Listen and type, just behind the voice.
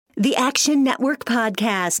The Action Network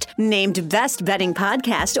Podcast, named Best Betting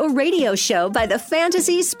Podcast or Radio Show by the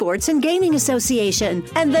Fantasy Sports and Gaming Association,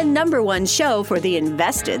 and the #1 show for the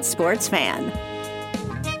invested sports fan. All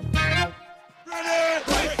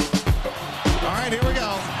right, here we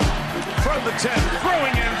go. From the 10,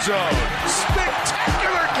 throwing end zone.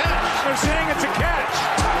 Spectacular catch. They're saying it's a catch.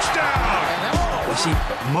 Touchdown. You see,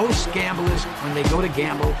 most gamblers, when they go to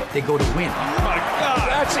gamble, they go to win. Oh, my God.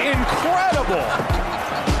 That's incredible.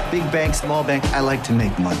 Big bank, small bank, I like to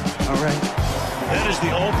make money. All right? That is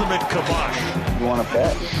the ultimate kibosh. You want to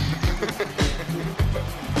bet?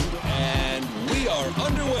 And we are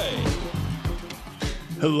underway.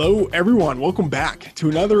 Hello, everyone. Welcome back to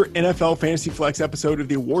another NFL Fantasy Flex episode of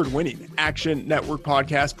the award-winning Action Network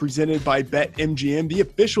podcast presented by BetMGM, the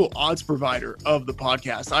official odds provider of the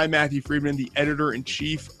podcast. I'm Matthew Friedman, the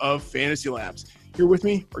editor-in-chief of Fantasy Labs. Here with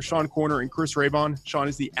me are Sean Corner and Chris Raybon. Sean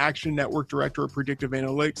is the Action Network Director of Predictive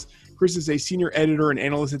Analytics. Chris is a senior editor and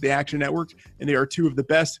analyst at the Action Network, and they are two of the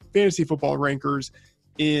best fantasy football rankers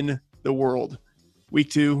in the world. Week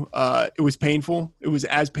 2, it was painful. It was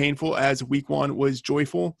as painful as week 1 was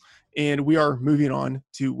joyful, and we are moving on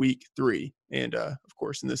to week 3. And of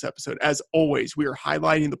course, in this episode, as always, we are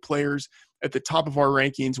highlighting the players at the top of our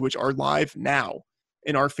rankings, which are live now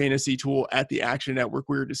in our fantasy tool at the Action Network.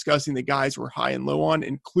 We're discussing the guys we're high and low on,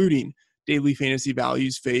 including daily fantasy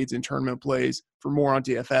values, fades, and tournament plays. For more on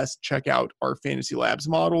DFS, check out our Fantasy Labs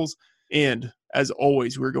models. And as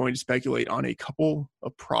always, we're going to speculate on a couple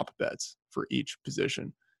of prop bets for each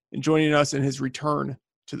position. And joining us in his return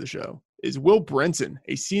to the show is Will Brinson,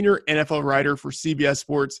 a senior NFL writer for CBS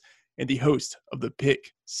Sports and the host of the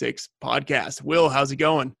Pick 6 podcast. Will, how's it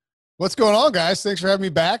going? What's going on, guys? Thanks for having me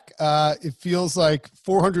back. It feels like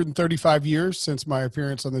 435 years since my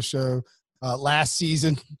appearance on the show last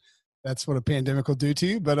season. That's what a pandemic will do to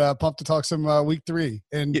you. But pumped to talk some week 3.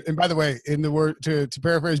 And by the way, in the word to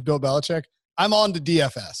paraphrase Bill Belichick, I'm on to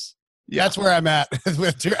DFS. Yeah. That's where I'm at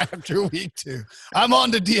after week 2. I'm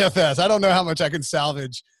on to DFS. I don't know how much I can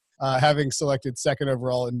salvage having selected second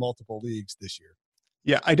overall in multiple leagues this year.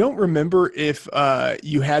 Yeah, I don't remember if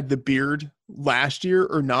you had the beard last year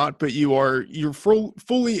or not, but you're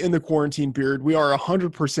fully in the quarantine beard. We are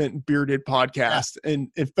 100% bearded podcast, and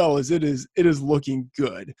fellas, it is looking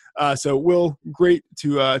good. So, Will, great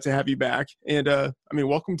to have you back, and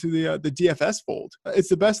welcome to the DFS fold. It's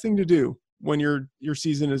the best thing to do when your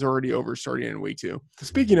season is already over, starting in week 2.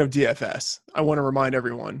 Speaking of DFS, I want to remind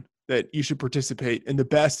everyone that you should participate in the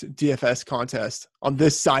best DFS contest on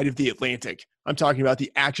this side of the Atlantic. I'm talking about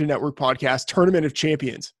the Action Network Podcast Tournament of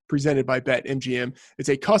Champions presented by BetMGM. It's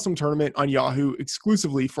a custom tournament on Yahoo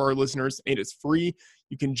exclusively for our listeners, and it's free.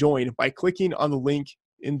 You can join by clicking on the link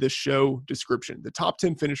in the show description. The top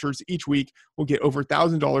 10 finishers each week will get over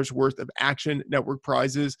 $1,000 worth of Action Network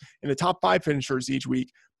prizes, and the top 5 finishers each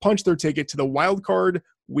week punch their ticket to the Wild Card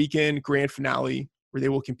Weekend Grand Finale, where they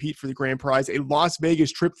will compete for the grand prize, a Las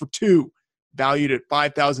Vegas trip for 2, valued at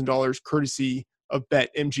 $5,000, courtesy of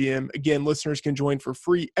BetMGM. Again, listeners can join for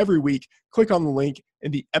free every week. Click on the link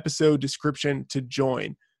in the episode description to join.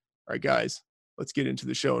 All right, guys, let's get into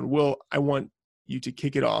the show. And Will, I want you to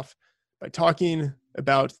kick it off by talking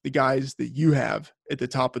about the guys that you have at the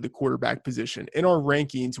top of the quarterback position. In our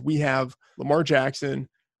rankings, we have Lamar Jackson,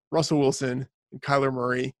 Russell Wilson, and Kyler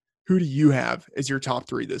Murray. Who do you have as your top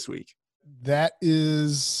 3 this week? That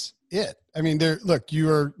is it. I mean,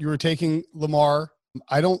 you were taking Lamar.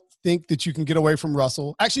 I don't think that you can get away from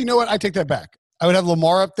Russell. Actually, you know what? I take that back. I would have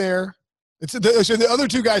Lamar up there. So the other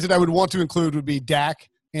 2 guys that I would want to include would be Dak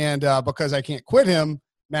and because I can't quit him,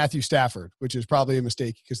 Matthew Stafford, which is probably a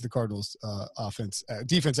mistake because the Cardinals'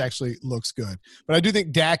 defense actually looks good. But I do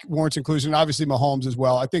think Dak warrants inclusion, and obviously Mahomes as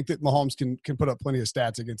well. I think that Mahomes can put up plenty of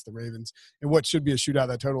stats against the Ravens, and what should be a shootout.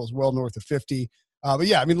 That total is well north of 50. But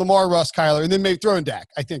yeah, I mean, Lamar, Russ, Kyler, and then maybe throw in Dak.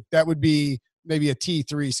 I think that would be maybe a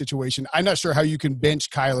T3 situation. I'm not sure how you can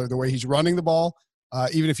bench Kyler the way he's running the ball,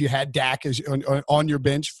 even if you had Dak as on your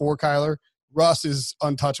bench for Kyler. Russ is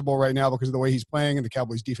untouchable right now because of the way he's playing, and the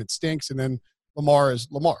Cowboys' defense stinks. And then Lamar is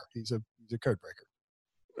Lamar. He's a code breaker.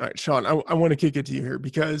 All right, Sean, I want to kick it to you here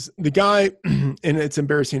because the guy, and it's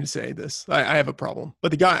embarrassing to say this, I have a problem,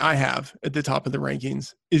 but the guy I have at the top of the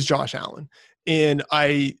rankings is Josh Allen. And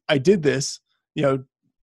I did this,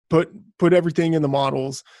 put everything in the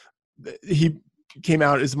models. He came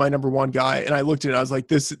out as my number 1 guy, and I looked at it. I was like,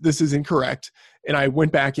 this is incorrect. And I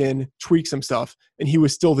went back in, tweaked some stuff, and he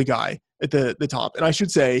was still the guy at the top. And I should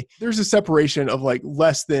say there's a separation of like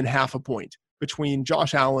less than half a point between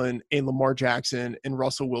Josh Allen and Lamar Jackson and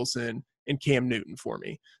Russell Wilson and Cam Newton for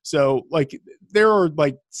me. So like there are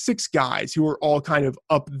like 6 guys who are all kind of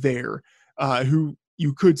up there who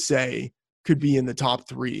you could say could be in the top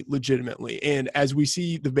 3 legitimately. And as we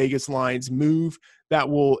see the Vegas lines move, that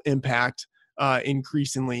will impact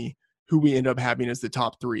increasingly who we end up having as the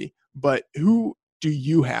top 3. But who do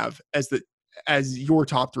you have as your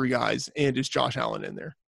top 3 guys, and is Josh Allen in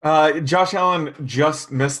there? Josh Allen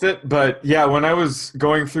just missed it, but yeah, when I was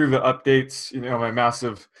going through the updates, my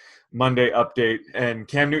massive Monday update, and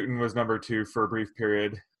Cam Newton was number 2 for a brief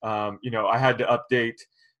period. I had to update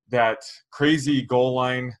that crazy goal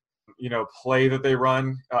line, play that they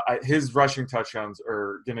run. His rushing touchdowns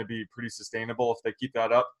are going to be pretty sustainable if they keep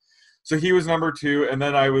that up. So he was number 2, and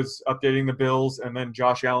then I was updating the Bills, and then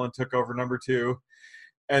Josh Allen took over number 2.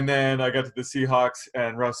 And then I got to the Seahawks,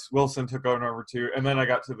 and Russ Wilson took over number 2. And then I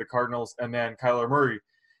got to the Cardinals, and then Kyler Murray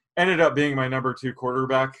ended up being my number 2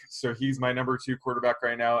 quarterback. So he's my number 2 quarterback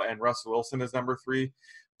right now, and Russ Wilson is number 3.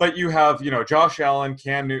 But you have, Josh Allen,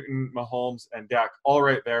 Cam Newton, Mahomes, and Dak all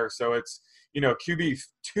right there. So it's, QB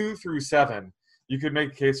 2 through 7. You could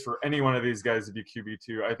make a case for any one of these guys to be QB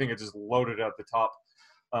 2. I think it just loaded at the top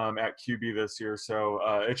at QB this year. So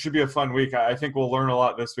it should be a fun week. I think we'll learn a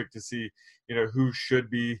lot this week to see, who should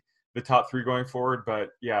be the top 3 going forward. But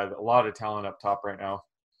yeah, a lot of talent up top right now.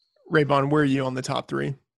 Raybon, where are you on the top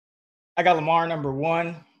 3? I got Lamar number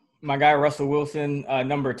 1. My guy Russell Wilson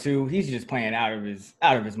number 2. He's just playing out of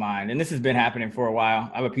his mind, and this has been happening for a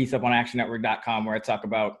while. I have a piece up on ActionNetwork.com where I talk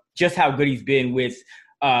about just how good he's been with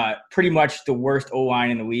pretty much the worst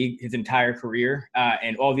O-line in the league his entire career,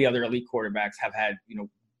 and all the other elite quarterbacks have had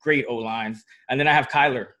great O-lines. And then I have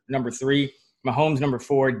Kyler number 3, Mahomes number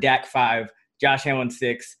 4, Dak 5, Josh Allen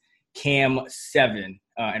 6, Cam 7,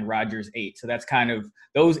 and Rodgers 8. So that's kind of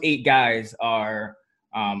those 8 guys are.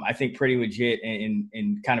 I think pretty legit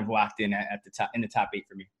and kind of locked in at the top in the top 8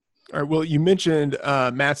 for me. All right. Well, you mentioned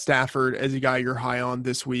Matt Stafford as a guy you're high on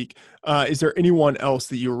this week. Is there anyone else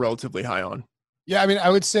that you were relatively high on? Yeah, I mean, I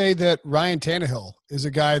would say that Ryan Tannehill is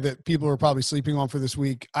a guy that people are probably sleeping on for this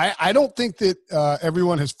week. I don't think that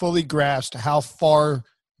everyone has fully grasped how far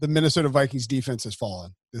the Minnesota Vikings defense has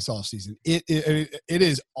fallen this offseason. It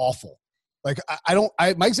is awful. Like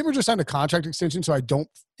Mike Zimmer just signed a contract extension, so I don't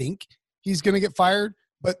think he's going to get fired.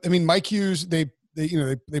 But I mean, Mike Hughes, they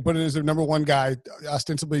put in as their number 1 guy,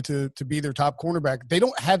 ostensibly to be their top cornerback. They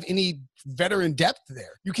don't have any veteran depth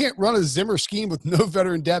there. You can't run a Zimmer scheme with no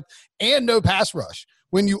veteran depth and no pass rush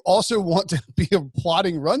when you also want to be a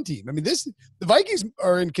plotting run team. I mean, the Vikings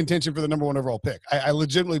are in contention for the number 1 overall pick. I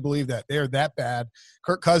legitimately believe that they are that bad.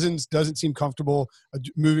 Kirk Cousins doesn't seem comfortable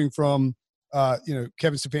moving from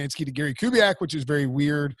Kevin Stefanski to Gary Kubiak, which is very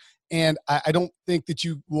weird. And I don't think that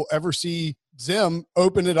you will ever see Zim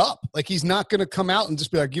open it up. Like, he's not going to come out and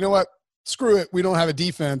just be like, you know what, screw it, we don't have a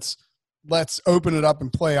defense, let's open it up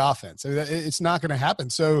and play offense. I mean, it's not going to happen.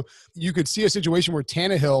 So you could see a situation where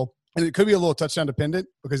Tannehill, and it could be a little touchdown dependent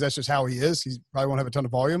because that's just how he is. He probably won't have a ton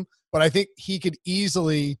of volume. But I think he could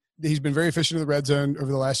easily – he's been very efficient in the red zone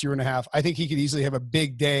over the last year and a half. I think he could easily have a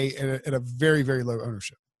big day at a very, very low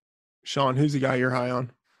ownership. Sean, who's the guy you're high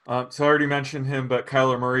on? So I already mentioned him, but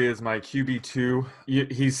Kyler Murray is my QB2.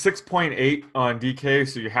 He's 6.8 on DK,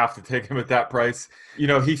 so you have to take him at that price.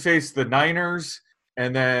 He faced the Niners,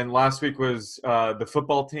 and then last week was the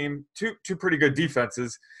football team, two pretty good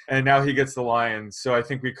defenses, and now he gets the Lions. So I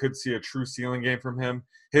think we could see a true ceiling game from him.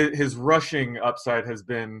 His rushing upside has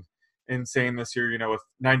been insane this year, with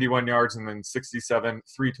 91 yards and then 67,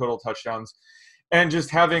 3 total touchdowns. And just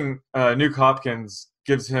having Nuke Hopkins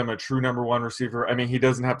gives him a true number 1 receiver. I mean, he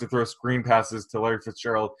doesn't have to throw screen passes to Larry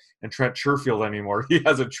Fitzgerald and Trent Sherfield anymore. He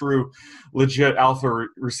has a true, legit alpha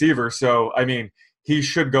receiver. So, I mean, he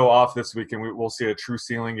should go off this week, and we'll see a true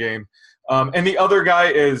ceiling game. And the other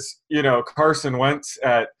guy is, Carson Wentz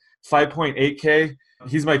at 5.8K.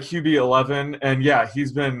 He's my QB 11, and yeah,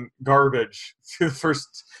 he's been garbage through the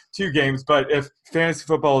first 2 games. But if fantasy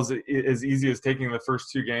football is as easy as taking the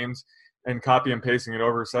first 2 games and copy and pasting it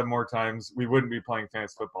over 7 more times, we wouldn't be playing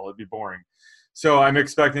fantasy football. It'd be boring. So I'm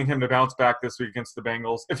expecting him to bounce back this week against the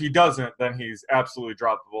Bengals. If he doesn't, then he's absolutely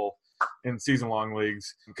droppable in season-long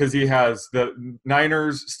leagues because he has the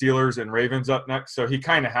Niners, Steelers, and Ravens up next. So he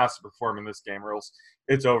kind of has to perform in this game or else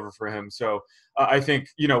it's over for him. So I think,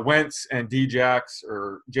 Wentz and D-Jax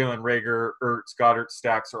or Jalen Reagor, Ertz, Goddard,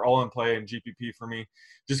 Stacks are all in play in GPP for me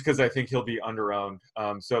just because I think he'll be under-owned.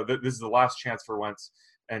 So this is the last chance for Wentz.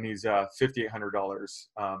 And he's $5,800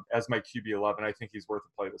 as my QB11. I think he's worth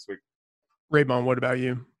a play this week. Raybon, what about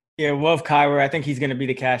you? Yeah, love Kyler. I think he's going to be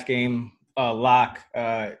the cash game lock.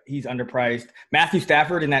 He's underpriced. Matthew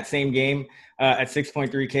Stafford in that same game at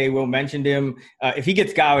 6.3K. Will mentioned him. If he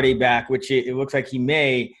gets Galladay back, which it looks like he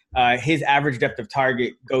may, his average depth of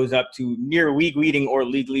target goes up to near league leading or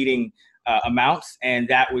league leading amounts, and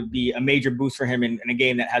that would be a major boost for him in a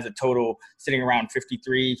game that has a total sitting around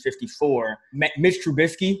 53, 54. Mitch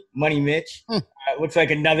Trubisky, Money Mitch, looks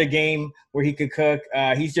like another game where he could cook.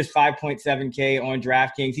 He's just 5.7K on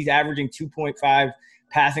DraftKings. He's averaging 2.5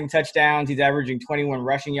 passing touchdowns. He's averaging 21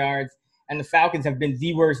 rushing yards. And the Falcons have been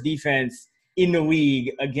the worst defense in the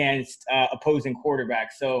league against opposing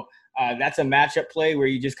quarterbacks. So that's a matchup play where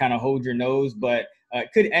you just kind of hold your nose, but it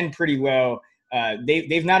could end pretty well.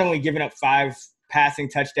 They've not only given up 5 passing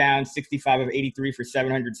touchdowns, 65 of 83 for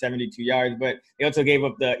 772 yards, but they also gave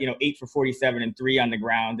up the 8 for 47 and 3 on the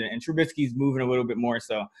ground. And Trubisky's moving a little bit more,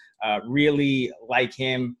 so really like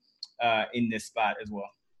him in this spot as well.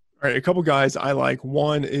 All right, a couple guys I like.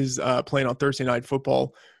 One is playing on Thursday Night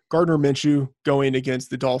Football. Gardner Minshew going against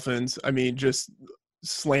the Dolphins. I mean, just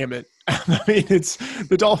slam it. I mean,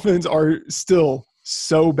 the Dolphins are still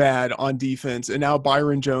so bad on defense, and now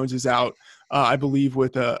Byron Jones is out, I believe,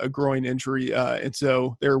 with a groin injury, and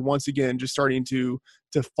so they're once again just starting to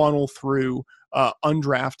funnel through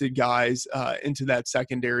undrafted guys into that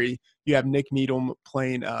secondary. You have Nick Needham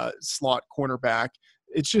playing slot cornerback.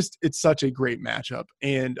 It's such a great matchup,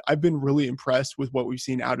 and I've been really impressed with what we've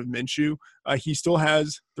seen out of Minshew. He still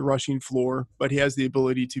has the rushing floor, but he has the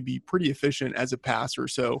ability to be pretty efficient as a passer,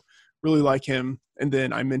 so really like him. And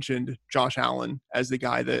then I mentioned Josh Allen as the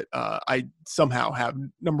guy that I somehow have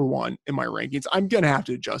number 1 in my rankings. I'm going to have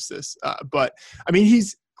to adjust this, but I mean, he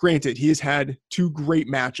has had 2 great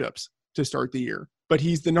matchups to start the year, but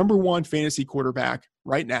he's the number 1 fantasy quarterback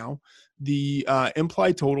right now. The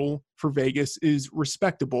implied total for Vegas is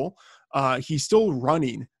respectable. He's still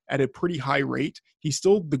running at a pretty high rate. He's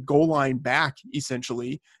still the goal line back,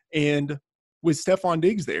 essentially. And with Stephon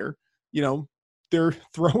Diggs there, they're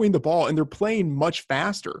throwing the ball and they're playing much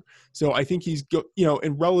faster. So I think he's,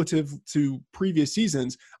 in relative to previous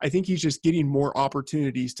seasons, I think he's just getting more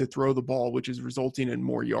opportunities to throw the ball, which is resulting in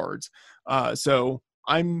more yards. So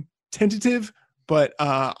I'm tentative, but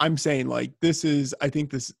I'm saying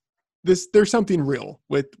there's something real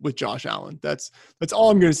with Josh Allen. That's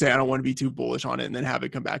all I'm going to say. I don't want to be too bullish on it and then have it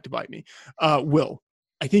come back to bite me. Will,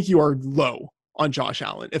 I think you are low on Josh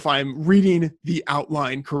Allen. If I'm reading the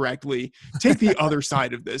outline correctly, take the other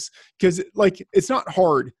side of this, because it's not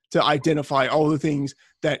hard to identify all the things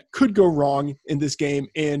that could go wrong in this game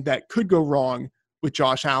and that could go wrong with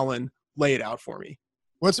Josh Allen. Lay it out for me.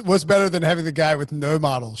 What's better than having the guy with no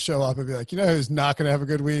models show up and be like, who's not going to have a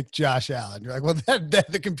good week? Josh Allen. You're like, well,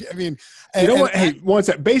 what? Hey, one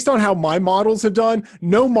sec. Based on how my models have done,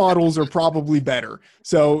 no models are probably better.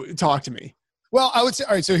 So talk to me. Well, I would say,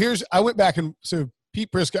 all right, so I went back so Pete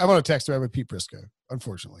Briscoe, I'm on a text thread with Pete Briscoe,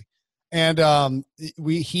 unfortunately. And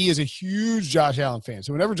he is a huge Josh Allen fan.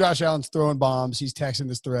 So whenever Josh Allen's throwing bombs, he's texting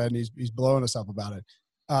this thread and he's blowing us up about it.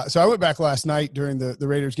 So I went back last night during the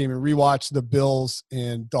Raiders game and rewatched the Bills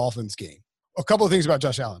and Dolphins game. A couple of things about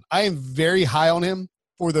Josh Allen. I am very high on him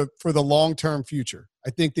for the long-term future. I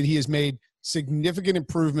think that he has made significant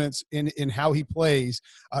improvements in how he plays.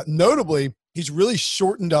 Notably, he's really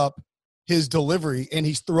shortened up his delivery, and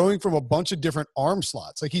he's throwing from a bunch of different arm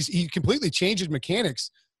slots. Like he completely changed his mechanics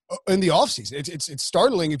in the offseason. It's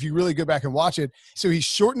startling if you really go back and watch it. So he's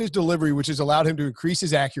shortened his delivery, which has allowed him to increase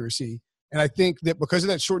his accuracy. And I think that because of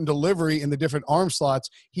that shortened delivery and the different arm slots,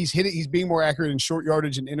 he's being more accurate in short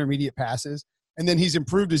yardage and intermediate passes. And then he's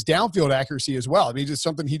improved his downfield accuracy as well. I mean, it's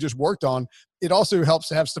something he just worked on. It also helps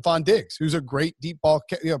to have Stephon Diggs, who's a great deep ball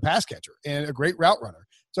pass catcher and a great route runner.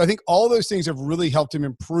 So I think all those things have really helped him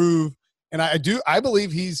improve. And I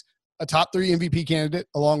believe he's a top 3 MVP candidate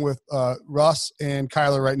along with Russ and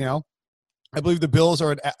Kyler right now. I believe the Bills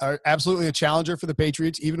are absolutely a challenger for the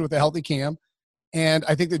Patriots, even with a healthy Cam. And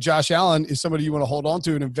I think that Josh Allen is somebody you want to hold on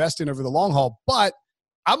to and invest in over the long haul. But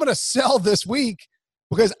I'm going to sell this week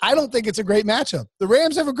because I don't think it's a great matchup. The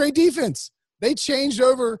Rams have a great defense. They changed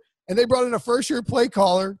over and they brought in a first-year play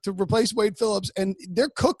caller to replace Wade Phillips, and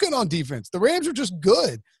they're cooking on defense. The Rams are just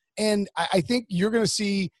good. And I think you're going to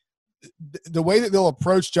see the way that they'll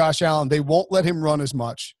approach Josh Allen. They won't let him run as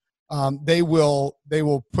much. They will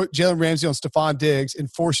put Jalen Ramsey on Stephon Diggs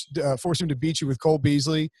and force him to beat you with Cole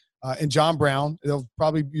Beasley and John Brown. They'll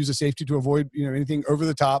probably use a safety to avoid anything over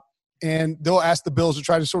the top, and they'll ask the Bills to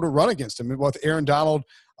try to sort of run against him with Aaron Donald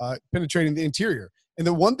penetrating the interior. And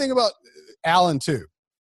the one thing about Allen too,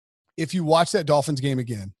 if you watch that Dolphins game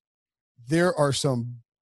again, there are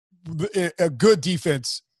a good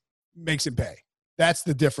defense makes him pay. That's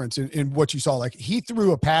the difference in what you saw. Like he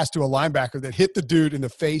threw a pass to a linebacker that hit the dude in the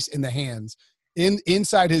face, in the hands,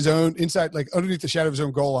 inside like underneath the shadow of his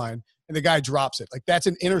own goal line. and the guy drops it. Like, that's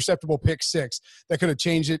an interceptable pick six that could have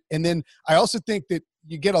changed it. And then I also think that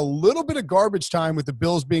you get a little bit of garbage time with the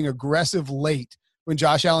Bills being aggressive late when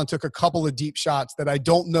Josh Allen took a couple of deep shots that I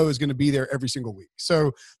don't know is going to be there every single week.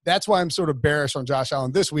 So that's why I'm sort of bearish on Josh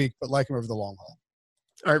Allen this week, but like him over the long haul.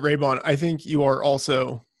 All right, Raybon, I think you are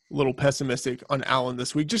also a little pessimistic on Allen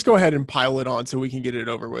this week. Just go ahead and pile it on so we can get it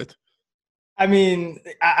over with. I mean,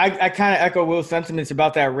 I kind of echo Will's sentiments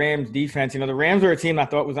about that Rams defense. You know, the Rams are a team I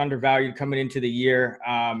thought was undervalued coming into the year.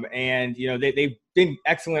 And, you know, they've been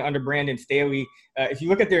excellent under Brandon Staley. If you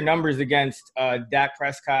look at their numbers against Dak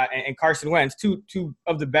Prescott and Carson Wentz, two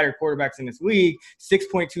of the better quarterbacks in this league,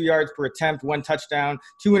 6.2 yards per attempt, 1 touchdown,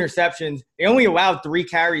 2 interceptions. They only allowed 3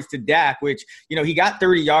 carries to Dak, which, you know, he got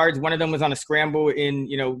 30 yards. One of them was on a scramble in,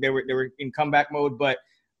 you know, they were in comeback mode. But,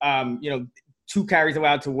 you know, 2 carries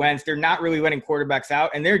allowed to Wentz. They're not really letting quarterbacks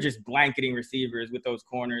out, and they're just blanketing receivers with those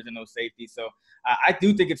corners and those safeties. So I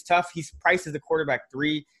do think it's tough. He's priced as a quarterback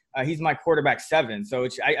 3. He's my quarterback 7. So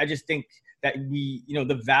I just think that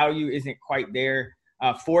the value isn't quite there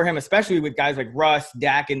for him, especially with guys like Russ,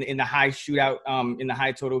 Dak in the high shootout, in the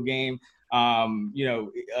high total game,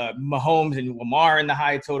 Mahomes and Lamar in the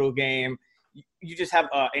high total game. You just have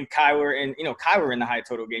and Kyler and, Kyler in the high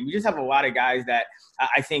total game. You just have a lot of guys that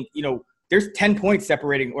I think, there's 10 points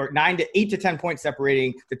separating, or 8 to 10 points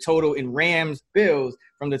separating the total in Rams, Bills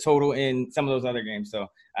from the total in some of those other games. So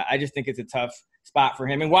I just think it's a tough spot for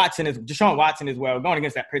him. And Deshaun Watson as well, going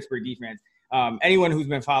against that Pittsburgh defense. Anyone who's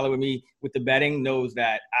been following me with the betting knows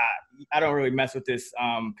that I don't really mess with this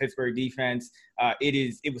Pittsburgh defense.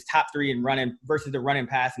 It was top 3 in running versus the running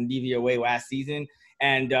pass and DVOA last season.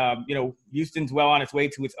 And, Houston's well on its way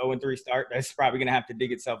to its 0-3 start. That's probably going to have to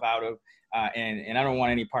dig itself out of. And I don't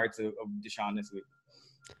want any parts of Deshaun this week.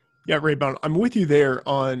 Yeah, Raybon, I'm with you there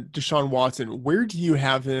on Deshaun Watson. Where do you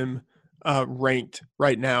have him ranked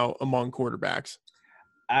right now among quarterbacks?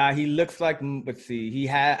 He looks like, let's see,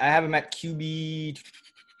 I have him at QB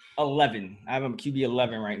 11. I have him QB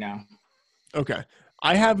 11 right now. Okay.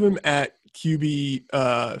 I have him at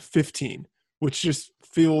QB 15, which just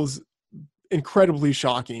feels incredibly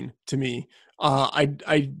shocking to me.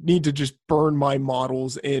 I need to just burn my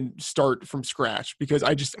models and start from scratch, because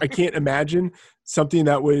I can't imagine something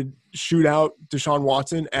that would shoot out Deshaun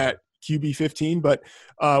Watson at QB 15. But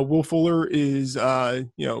Will Fuller is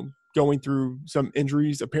going through some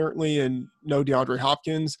injuries apparently, and no DeAndre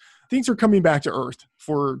Hopkins. Things are coming back to earth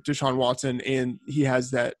for Deshaun Watson, and he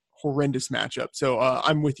has that horrendous matchup. So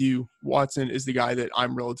I'm with you. Watson is the guy that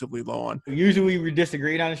I'm relatively low on. Usually we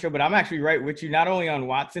disagreed on the show, but I'm actually right with you, not only on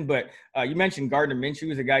Watson, but you mentioned Gardner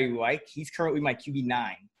Minshew is a guy you like. He's currently my QB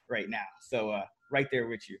 9 right now. So right there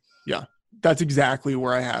with you. Yeah, that's exactly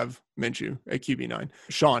where I have Minshew at QB 9.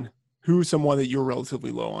 Sean, who's someone that you're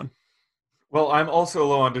relatively low on? Well, I'm also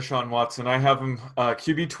low on Deshaun Watson. I have him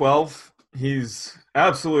QB 12. He's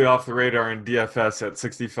absolutely off the radar in DFS at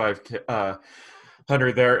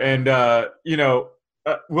 6,500 there. And,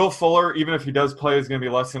 Will Fuller, even if he does play, is going to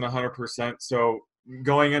be less than 100%. So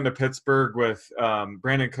going into Pittsburgh with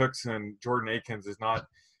Brandon Cooks and Jordan Akins is not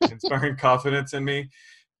inspiring confidence in me.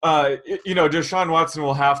 Deshaun Watson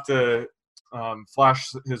will have to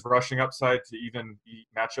flash his rushing upside to even be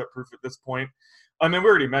matchup proof at this point. I mean, we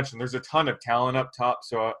already mentioned there's a ton of talent up top.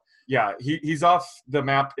 So, he's off the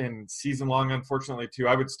map in season long, unfortunately, too.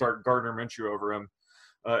 I would start Gardner Minshew over him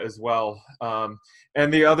as well.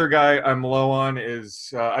 And the other guy I'm low on is,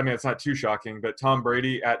 it's not too shocking, but Tom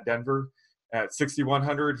Brady at Denver at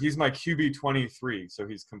 6,100. He's my QB 23, so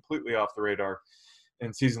he's completely off the radar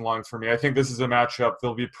in season long for me. I think this is a matchup.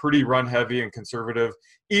 They'll be pretty run heavy and conservative,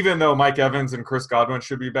 even though Mike Evans and Chris Godwin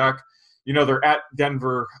should be back. They're at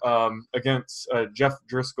Denver against Jeff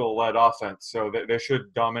Driscoll-led offense, so they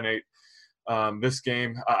should dominate this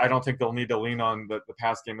game. I don't think they'll need to lean on the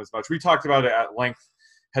pass game as much. We talked about it at length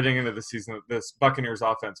heading into the season. This Buccaneers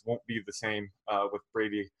offense won't be the same with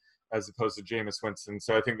Brady as opposed to Jameis Winston.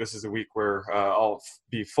 So I think this is a week where I'll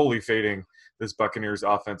be fully fading this Buccaneers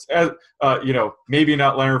offense. Maybe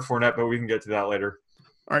not Leonard Fournette, but we can get to that later.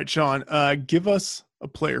 All right, Sean, give us a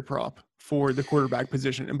player prop for the quarterback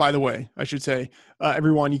position. And by the way, I should say,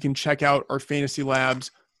 everyone, you can check out our Fantasy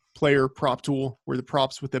Labs player prop tool, where the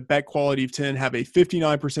props with a bet quality of 10 have a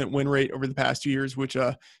 59% win rate over the past 2 years, which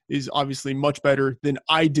is obviously much better than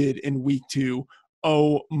I did in week 2.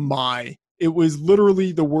 Oh my. It was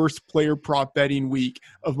literally the worst player prop betting week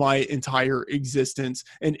of my entire existence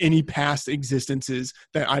and any past existences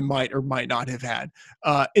that I might or might not have had.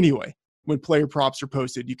 Anyway, when player props are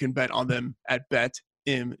posted, you can bet on them at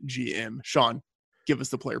BetMGM. Sean, give us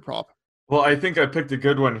the player prop. Well, I think I picked a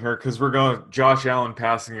good one here because we're going Josh Allen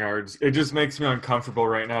passing yards. It just makes me uncomfortable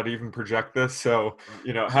right now to even project this. So,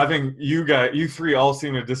 having you three all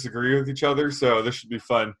seem to disagree with each other. So this should be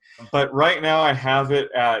fun. But right now I have it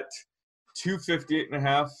at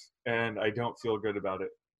 258.5, and I don't feel good about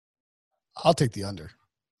it. I'll take the under.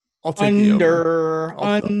 I'll take the over.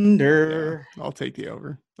 I'll take the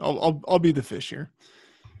over. I'll be the fish here.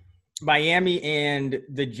 Miami and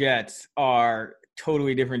the Jets are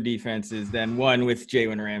totally different defenses than one with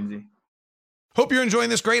Jalen Ramsey. Hope you're enjoying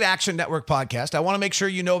this great Action Network podcast. I want to make sure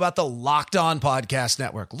you know about the Locked On Podcast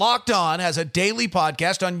Network. Locked On has a daily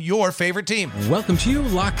podcast on your favorite team. Welcome to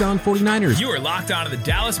Locked On 49ers. You are locked on to the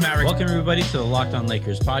Dallas Mavericks. Welcome, everybody, to the Locked On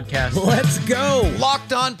Lakers podcast. Let's go.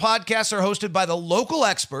 Locked On podcasts are hosted by the local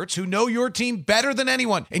experts who know your team better than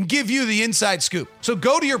anyone and give you the inside scoop. So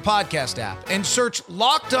go to your podcast app and search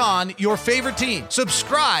Locked On, your favorite team.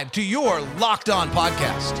 Subscribe to your Locked On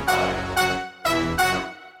podcast.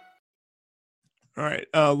 All right,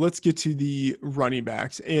 let's get to the running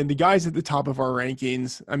backs and the guys at the top of our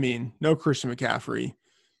rankings. I mean, no Christian McCaffrey,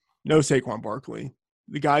 no Saquon Barkley.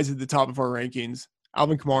 The guys at the top of our rankings,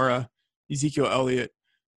 Alvin Kamara, Ezekiel Elliott,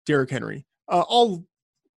 Derrick Henry, all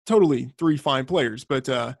totally three fine players. But,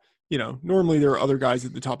 normally there are other guys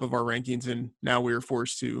at the top of our rankings, and now we are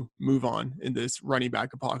forced to move on in this running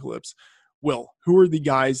back apocalypse. Will, who are the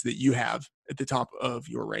guys that you have at the top of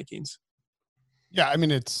your rankings? Yeah, I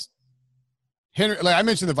mean, it's Henry. Like I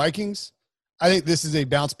mentioned the Vikings. I think this is a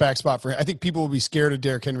bounce back spot for him. I think people will be scared of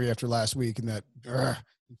Derrick Henry after last week, and that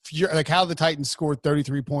like how the Titans scored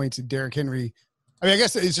 33 points and Derrick Henry. I mean, I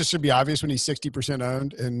guess it just should be obvious when he's 60%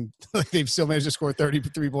 owned and like they've still managed to score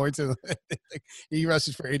 33 points and he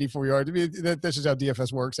rushes for 84 yards. I mean, that's just how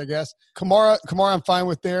DFS works, I guess. Kamara, I'm fine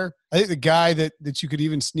with there. I think the guy that you could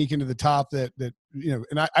even sneak into the top that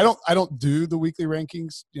and I don't do the weekly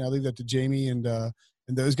rankings. I leave that to Jamie and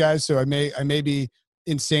those guys. So I may be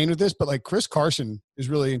insane with this, but like Chris Carson is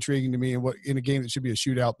really intriguing to me in a game that should be a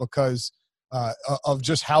shootout because of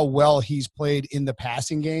just how well he's played in the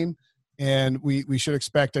passing game. And we should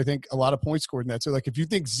expect, I think, a lot of points scored in that. So, like, if you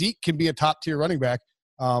think Zeke can be a top-tier running back,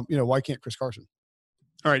 why can't Chris Carson?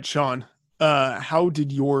 All right, Sean, how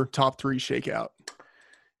did your top three shake out?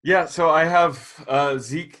 Yeah, so I have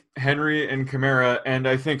Zeke, Henry, and Kamara. And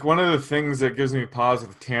I think one of the things that gives me pause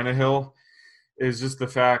with Tannehill is just the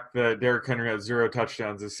fact that Derrick Henry had 0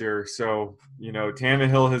 touchdowns this year. So,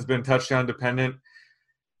 Tannehill has been touchdown dependent.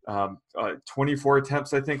 24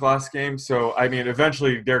 attempts, I think, last game. So, I mean,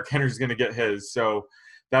 eventually Derrick Henry's going to get his. So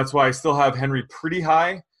that's why I still have Henry pretty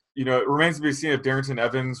high. It remains to be seen if Darrington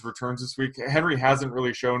Evans returns this week. Henry hasn't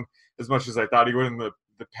really shown as much as I thought he would in the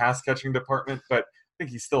pass-catching department, but I think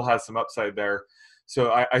he still has some upside there.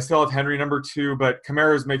 So I still have Henry number 2, but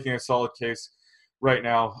Kamara is making a solid case right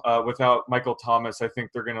now. Without Michael Thomas, I think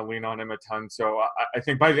they're going to lean on him a ton. So I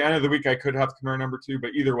think by the end of the week, I could have Kamara number 2, but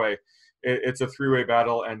either way, it's a three-way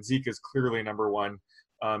battle, and Zeke is clearly number 1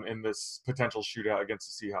 in this potential shootout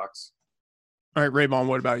against the Seahawks. All right, Raymond,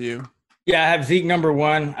 what about you? Yeah, I have Zeke number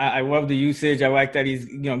 1. I love the usage. I like that he's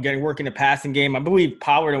getting work in the passing game. I believe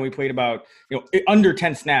Pollard only played about under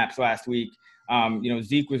 10 snaps last week.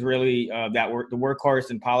 Zeke was really the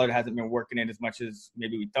workhorse, and Pollard hasn't been working it as much as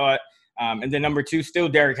maybe we thought. And then number 2, still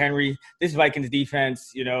Derrick Henry. This Vikings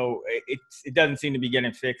defense, it doesn't seem to be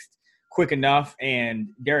getting fixed quick enough, and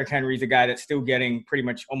Derrick Henry's a guy that's still getting pretty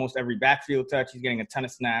much almost every backfield touch. He's getting a ton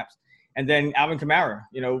of snaps. And then Alvin Kamara,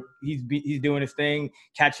 he's doing his thing,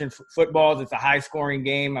 catching footballs. It's a high-scoring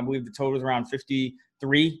game. I believe the total is around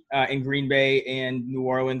 53 in Green Bay and New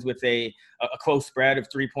Orleans with a close spread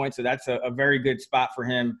of 3 points. So that's a very good spot for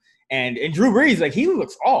him. And Drew Brees, like, he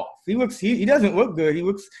looks off. He doesn't look good. He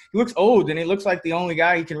looks old, and it looks like the only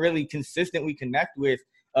guy he can really consistently connect with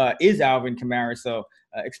is Alvin Kamara. So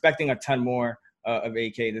expecting a ton more of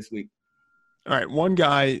AK this week. All right, one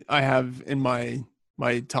guy I have in my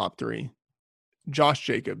top 3, Josh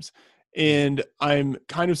Jacobs. And I'm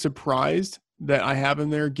kind of surprised that I have him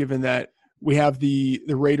there, given that we have the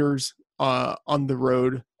Raiders on the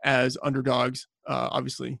road as underdogs.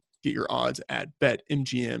 Obviously, get your odds at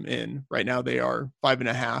BetMGM, and right now they are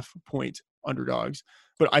 5.5-point underdogs.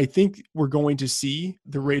 But I think we're going to see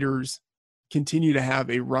the Raiders continue to have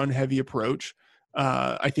a run-heavy approach.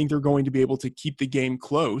 I think they're going to be able to keep the game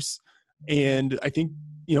close. And I think,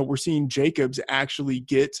 we're seeing Jacobs actually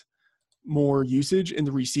get more usage in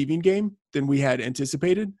the receiving game than we had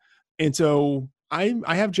anticipated. And so I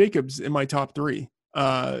have Jacobs in my top 3.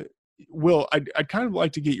 Will, I'd kind of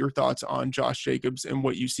like to get your thoughts on Josh Jacobs and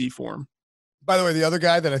what you see for him. By the way, the other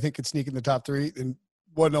guy that I think could sneak in the top 3 and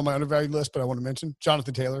wasn't on my undervalued list, but I want to mention,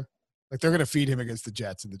 Jonathan Taylor. Like, they're going to feed him against the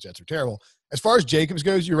Jets, and the Jets are terrible. As far as Jacobs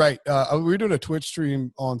goes, you're right. We were doing a Twitch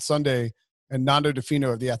stream on Sunday, and Nando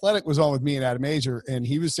DeFino of The Athletic was on with me and Adam Azer, and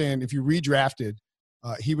he was saying if you redrafted,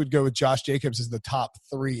 he would go with Josh Jacobs as the top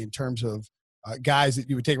 3 in terms of guys that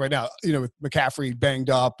you would take right now, with McCaffrey banged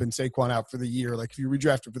up and Saquon out for the year. Like, if you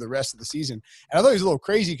redrafted for the rest of the season. And I thought he was a little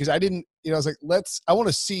crazy because I didn't, I was like, I want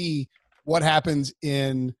to see what happens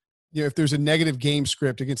in, if there's a negative game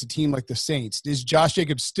script against a team like the Saints. Is Josh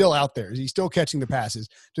Jacobs still out there? Is he still catching the passes?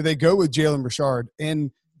 Do they go with Jalen Richard?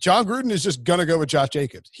 And John Gruden is just going to go with Josh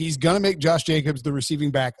Jacobs. He's going to make Josh Jacobs the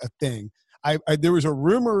receiving back a thing. There was a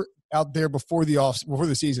rumor out there before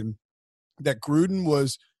the season that Gruden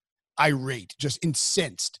was irate, just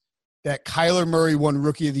incensed that Kyler Murray won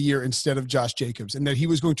Rookie of the Year instead of Josh Jacobs, and that he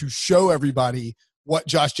was going to show everybody what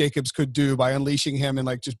Josh Jacobs could do by unleashing him and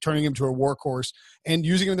like just turning him to a workhorse and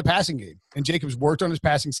using him in the passing game. And Jacobs worked on his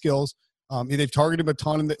passing skills. They've targeted him a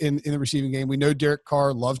ton in the receiving game. We know Derek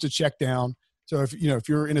Carr loves to check down. So if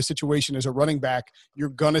you're in a situation as a running back, you're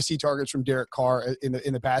going to see targets from Derek Carr in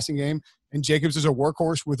the passing game. And Jacobs is a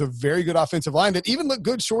workhorse with a very good offensive line that even looked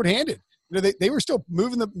good shorthanded. They were still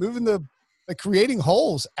creating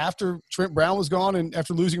holes after Trent Brown was gone and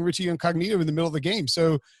after losing Richie Incognito in the middle of the game.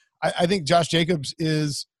 So I think Josh Jacobs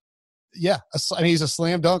is, he's a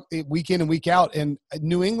slam dunk week in and week out. And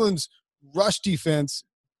New England's rush defense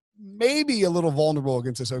may be a little vulnerable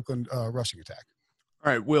against this Oakland rushing attack.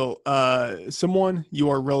 All right, Will, someone you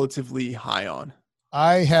are relatively high on.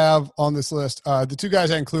 I have on this list, the 2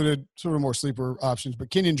 guys I included, sort of more sleeper options,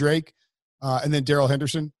 but Kenyon Drake and then Darrell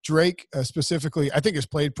Henderson. Drake specifically, I think, has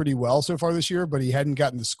played pretty well so far this year, but he hadn't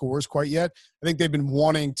gotten the scores quite yet. I think they've been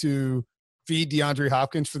wanting to feed DeAndre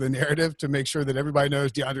Hopkins for the narrative to make sure that everybody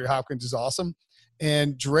knows DeAndre Hopkins is awesome.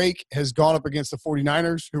 And Drake has gone up against the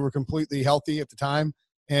 49ers, who were completely healthy at the time,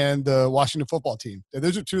 and the Washington football team.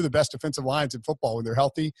 Those are 2 of the best defensive lines in football when they're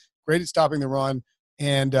healthy, great at stopping the run.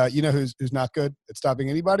 And who's not good at stopping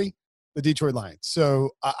anybody? The Detroit Lions. So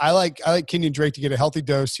I like Kenyon Drake to get a healthy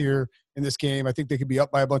dose here in this game. I think they could be up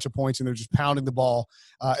by a bunch of points, and they're just pounding the ball.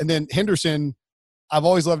 And then Henderson, I've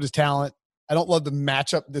always loved his talent. I don't love the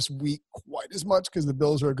matchup this week quite as much because the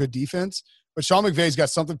Bills are a good defense. But Sean McVay's got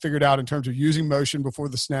something figured out in terms of using motion before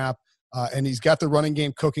the snap, and he's got the running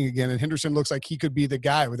game cooking again. And Henderson looks like he could be the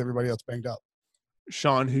guy with everybody else banged up.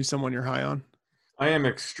 Sean, who's someone you're high on? I am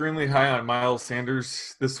extremely high on Miles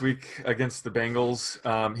Sanders this week against the Bengals.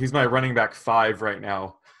 He's my running back 5 right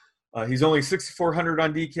now. He's only 6,400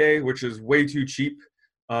 on DK, which is way too cheap,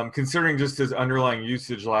 considering just his underlying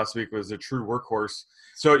usage last week was a true workhorse.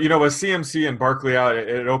 So, with CMC and Barkley out,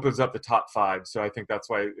 it opens up the top 5. So I think that's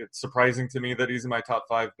why it's surprising to me that he's in my top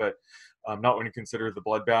 5, but not when you consider the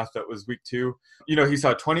bloodbath that was week 2. He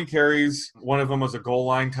saw 20 carries. One of them was a goal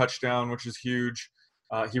line touchdown, which is huge.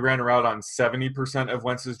 He ran a route on 70% of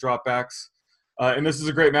Wentz's dropbacks. And this is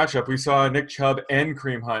a great matchup. We saw Nick Chubb and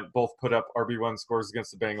Kareem Hunt both put up RB1 scores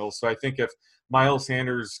against the Bengals. So I think if Miles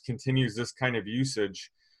Sanders continues this kind of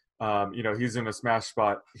usage, he's in a smash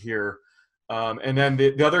spot here. And then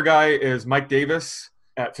the other guy is Mike Davis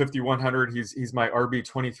at 5,100. He's my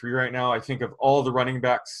RB23 right now. I think of all the running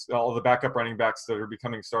backs, all the backup running backs that are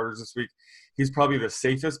becoming starters this week, he's probably the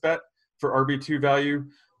safest bet for RB2 value.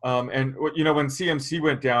 And when CMC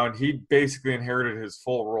went down, he basically inherited his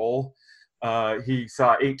full role. He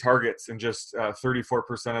saw 8 targets and just 34%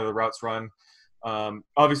 of the routes run.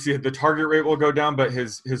 Obviously, the target rate will go down, but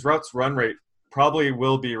his routes run rate probably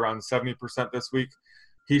will be around 70% this week.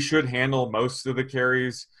 He should handle most of the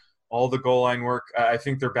carries, all the goal line work. I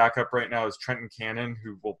think their backup right now is Trenton Cannon,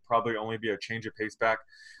 who will probably only be a change of pace back.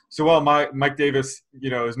 So while Mike Davis,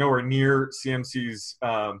 is nowhere near CMC's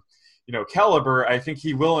caliber, I think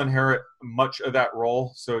he will inherit much of that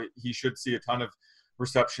role. So he should see a ton of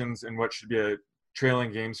receptions in what should be a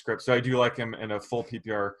trailing game script. So I do like him in a full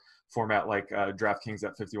PPR format like DraftKings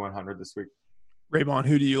at 5,100 this week. Raybon,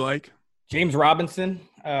 who do you like? James Robinson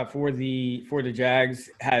for the Jags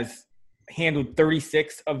has handled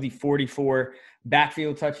 36 of the 44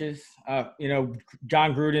 backfield touches. Jay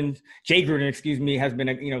Gruden, has been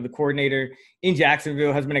the coordinator in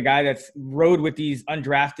Jacksonville, has been a guy that's rode with these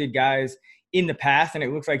undrafted guys in the past, and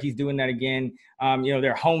it looks like he's doing that again.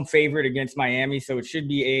 They're home favorite against Miami, so it should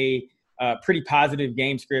be a pretty positive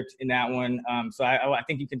game script in that one. So I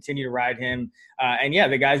think you continue to ride him.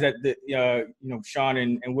 The guys that Sean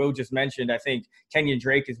and Will just mentioned, I think Kenyon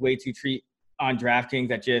Drake is way too cheap on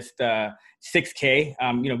DraftKings at just $6K.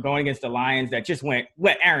 Going against the Lions that just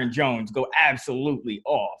let Aaron Jones go absolutely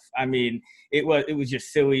off. I mean, it was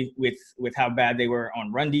just silly with how bad they were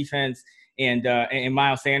on run defense. And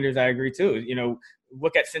Miles Sanders, I agree too.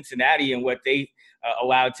 Look at Cincinnati and what they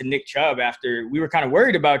allowed to Nick Chubb after we were kind of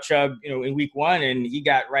worried about Chubb, in week 1, and he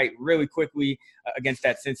got right really quickly against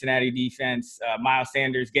that Cincinnati defense. Miles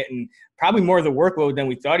Sanders getting probably more of the workload than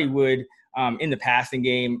we thought he would in the passing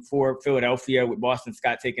game for Philadelphia, with Boston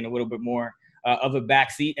Scott taking a little bit more of a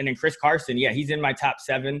backseat. And then Chris Carson, he's in my top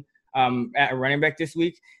 7 at running back this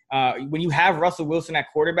week. When you have Russell Wilson at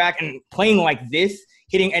quarterback and playing like this,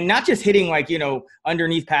 hitting, and not just hitting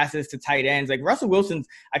underneath passes to tight ends. Like Russell Wilson's,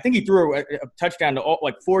 I think he threw a touchdown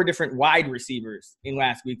to 4 different wide receivers in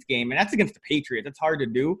last week's game, and that's against the Patriots. That's hard to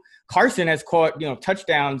do. Carson has caught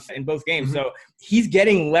touchdowns in both games, so he's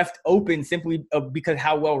getting left open simply because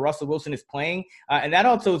how well Russell Wilson is playing, and that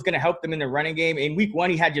also is going to help them in the running game. In week 1,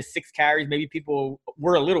 he had just 6 carries. Maybe people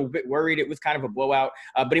were a little bit worried it was kind of a blowout,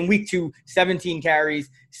 but in week 2, 17 carries,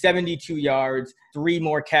 72 yards, 3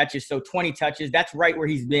 more catches, so 20 touches. That's right where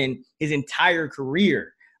he's been his entire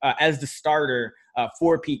career as the starter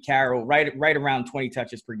for Pete Carroll, right around 20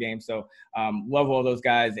 touches per game. So love all those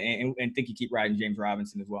guys, and think you keep riding James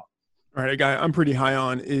Robinson as well. All right, a guy I'm pretty high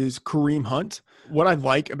on is Kareem Hunt. What I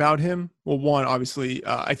like about him, well, one, obviously,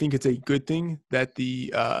 I think it's a good thing that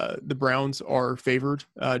the Browns are favored,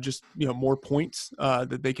 just more points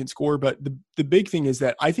that they can score. But the big thing is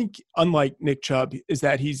that I think, unlike Nick Chubb, is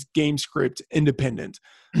that he's game script independent.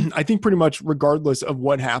 I think pretty much regardless of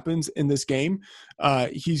what happens in this game,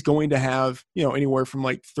 he's going to have anywhere from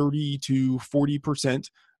 30 to 40%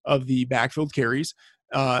 of the backfield carries.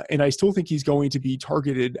 And I still think he's going to be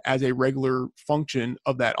targeted as a regular function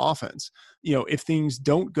of that offense. If things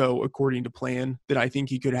don't go according to plan, then I think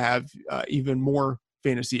he could have even more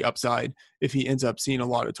fantasy upside if he ends up seeing a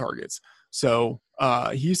lot of targets. So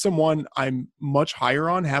he's someone I'm much higher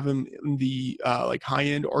on, have him in the high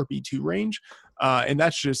end RB2 range. And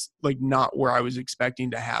that's just not where I was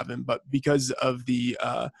expecting to have him, but because of the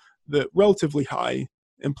relatively high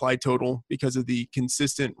implied total, because of the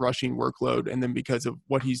consistent rushing workload, and then because of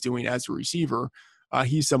what he's doing as a receiver,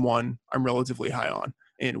 he's someone I'm relatively high on.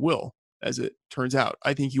 And Will, as it turns out,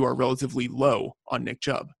 I think you are relatively low on Nick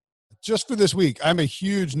Chubb. Just for this week, I'm a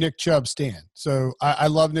huge Nick Chubb stan. So I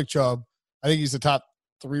love Nick Chubb. I think he's the top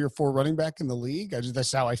 3 or 4 running back in the league.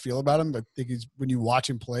 That's how I feel about him. I think when you watch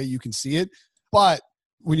him play, you can see it. But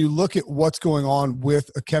when you look at what's going on with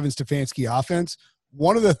a Kevin Stefanski offense,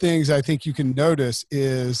 one of the things I think you can notice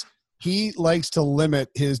is he likes to limit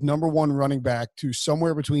his number 1 running back to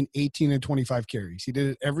somewhere between 18 and 25 carries. He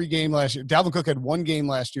did it every game last year. Dalvin Cook had 1 game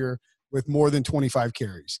last year with more than 25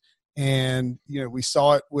 carries. And, we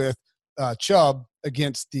saw it with Chubb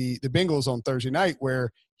against the Bengals on Thursday night,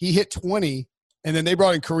 where he hit 20, and then they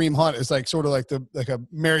brought in Kareem Hunt as sort of like a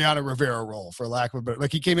Mariano Rivera role, for lack of a better.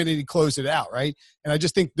 He came in and he closed it out, right? And I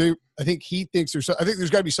just think he thinks there's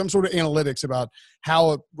got to be some sort of analytics about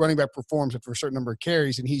how a running back performs for a certain number of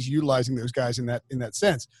carries, and he's utilizing those guys in that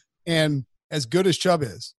sense. And as good as Chubb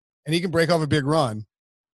is, and he can break off a big run,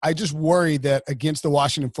 I just worry that against the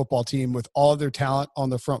Washington football team, with all of their talent on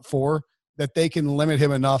the front 4, that they can limit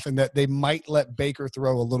him enough, and that they might let Baker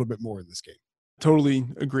throw a little bit more in this game. Totally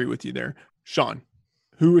agree with you there. Sean,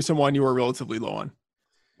 who is someone you are relatively low on?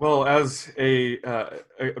 Well, as a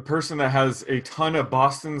person that has a ton of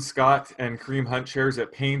Boston Scott and Kareem Hunt shares,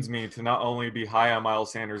 it pains me to not only be high on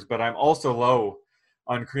Miles Sanders, but I'm also low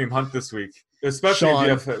on Kareem Hunt this week, especially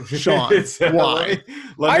Sean, why?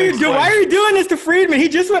 Why are you doing this to Friedman? He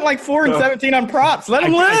just went 4 and 17 on props. Let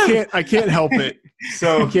him live. I can't help it.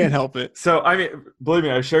 I can't help it. So, believe me,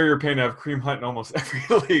 I share your pain. I have Kareem Hunt in almost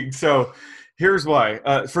every league. So here's why.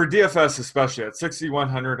 For DFS, especially at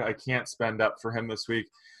 6,100, I can't spend up for him this week.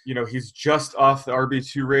 He's just off the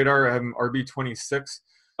RB2 radar. I have him RB26.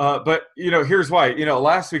 But here's why.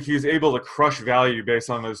 Last week he was able to crush value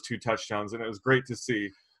based on those 2 touchdowns, and it was great to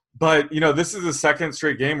see. But, this is the second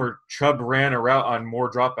straight game where Chubb ran a route on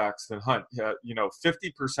more dropbacks than Hunt,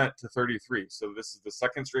 50% to 33. So this is the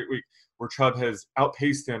second straight week where Chubb has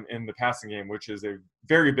outpaced him in the passing game, which is a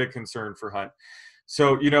very big concern for Hunt.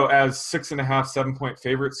 So, as 6.5, 7-point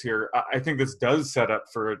favorites here, I think this does set up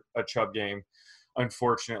for a Chubb game,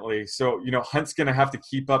 unfortunately. So, Hunt's going to have to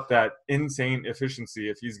keep up that insane efficiency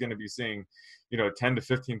if he's going to be seeing, 10 to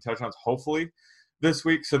 15 touchdowns, hopefully, this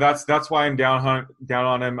week. So that's why I'm down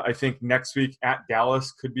on him. I think next week at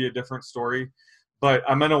Dallas could be a different story, but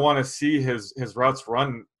I'm going to want to see his routes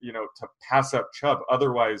run, to pass up Chubb.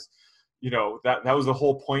 Otherwise, that was the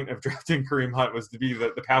whole point of drafting Kareem Hunt, was to be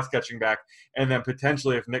the pass catching back. And then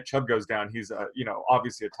potentially if Nick Chubb goes down, he's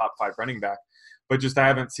obviously a top 5 running back, but just I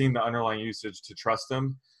haven't seen the underlying usage to trust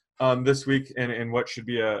him this week in what should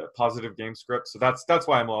be a positive game script. So that's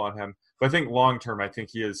why I'm low on him. But I think long term, I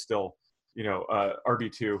think he is still,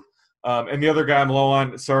 RB2 And the other guy I'm low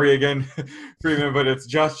on, sorry again, Freeman, but it's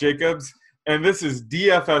Josh Jacobs. And this is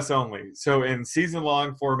DFS only. So in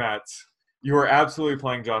season-long formats, you are absolutely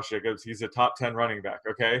playing Josh Jacobs. He's a top 10 running back,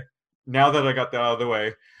 okay? Now that I got that out of the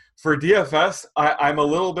way. For DFS, I'm a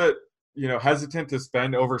little bit, hesitant to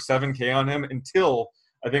spend over $7K on him until,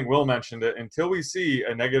 I think Will mentioned it, until we see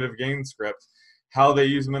a negative game script, how they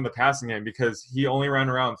use him in the passing game, because he only ran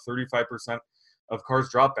around 35% of Carr's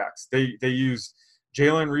dropbacks. They use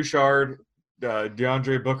Jalen Richard,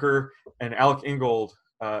 DeAndre Booker, and Alec Ingold.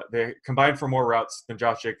 They combined for more routes than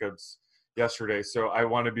Josh Jacobs yesterday. So I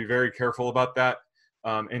want to be very careful about that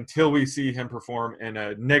until we see him perform in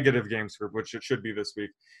a negative game script, which it should be this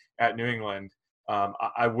week at New England.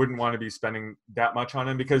 I wouldn't want to be spending that much on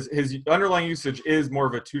him because his underlying usage is more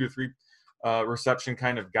of a 2 to 3 reception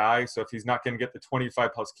kind of guy. So if he's not going to get the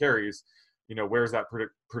 25 plus carries, where's that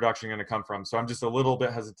production going to come from? So I'm just a little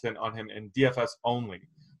bit hesitant on him in DFS only.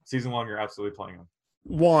 Season long, you're absolutely playing him.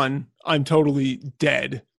 1, I'm totally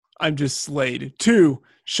dead. I'm just slayed. 2,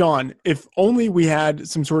 Sean, if only we had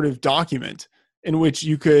some sort of document in which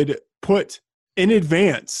you could put in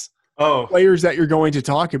advance players that you're going to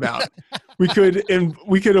talk about. we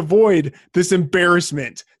could avoid this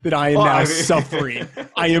embarrassment that I am suffering.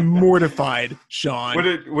 I am mortified, Sean.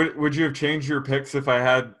 Would you have changed your picks if I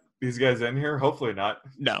had these guys in here? Hopefully not.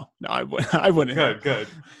 No, I wouldn't. Good.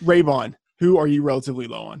 Ray-Bon, who are you relatively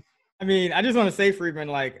low on? I mean, I just want to say, Friedman,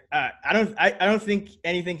 I don't think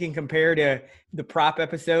anything can compare to the prop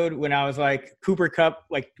episode when I was like Cooper Kupp,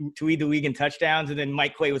 to lead the league in touchdowns, and then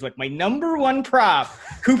Mike Clay was like my number one prop,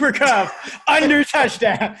 Cooper Kupp under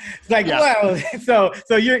touchdown. It's like, wow.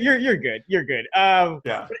 So you're good. You're good.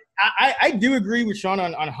 Yeah. I do agree with Sean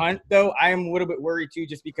on Hunt, though. I am a little bit worried too,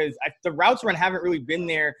 just because the routes run haven't really been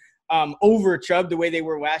there over Chubb the way they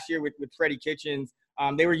were last year with Freddie Kitchens.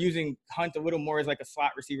 They were using Hunt a little more as like a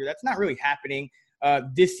slot receiver. That's not really happening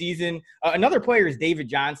this season. Another player is David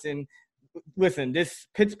Johnson. Listen, this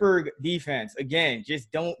Pittsburgh defense, again, just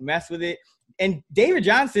don't mess with it. And David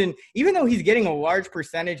Johnson, even though he's getting a large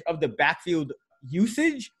percentage of the backfield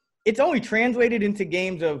usage, it's only translated into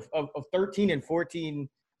games of 13 and 14,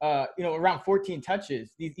 around 14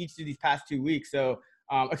 touches each of these past 2 weeks. So,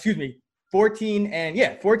 14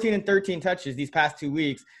 and 13 touches these past 2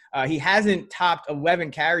 weeks. He hasn't topped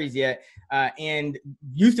 11 carries yet. And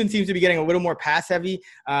Houston seems to be getting a little more pass heavy,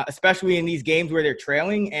 especially in these games where they're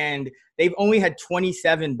trailing. And they've only had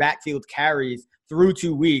 27 backfield carries through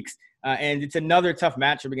 2 weeks. And it's another tough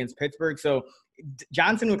matchup against Pittsburgh. So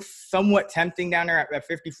Johnson looks somewhat tempting down there at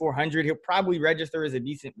 5,400. He'll probably register as a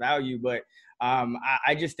decent value, but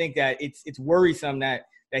I just think that it's worrisome that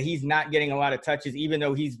he's not getting a lot of touches, even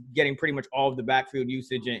though he's getting pretty much all of the backfield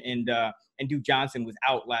usage, and Duke Johnson was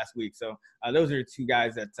out last week. So those are the two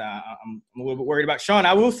guys that I'm a little bit worried about. Sean,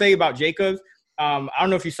 I will say about Jacobs, I don't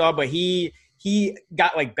know if you saw, but he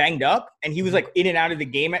got banged up and he was in and out of the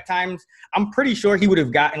game at times. I'm pretty sure he would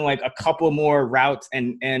have gotten a couple more routes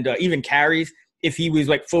and even carries if he was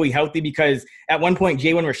fully healthy, because at one point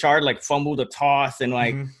Jalen Richard fumbled a toss and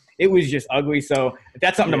it was just ugly. So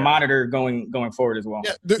that's something to monitor going forward as well.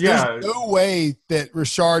 Yeah, there's no way that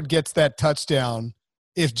Richard gets that touchdown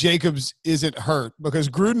if Jacobs isn't hurt, because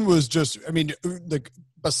Gruden was just,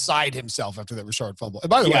 beside himself after that Richard fumble. And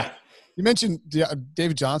by the way, you mentioned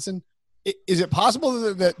David Johnson. Is it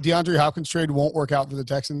possible that DeAndre Hopkins trade won't work out for the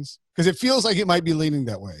Texans? Because it feels like it might be leaning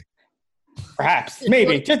that way. Perhaps,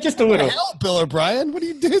 maybe, just a little. What the hell, Bill O'Brien? What do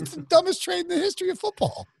you do? It's the dumbest trade in the history of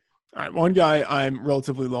football. All right, one guy I'm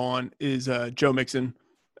relatively low on is Joe Mixon.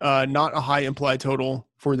 Not a high implied total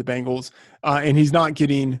for the Bengals, and he's not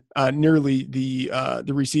getting nearly the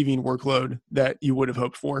receiving workload that you would have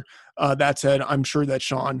hoped for. That said, I'm sure that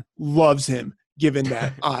Sean loves him, given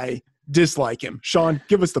that I dislike him. Sean,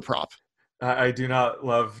 give us the prop. I do not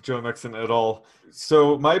love Joe Mixon at all.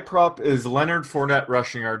 So my prop is Leonard Fournette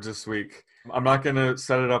rushing yards this week. I'm not going to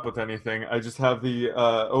set it up with anything. I just have the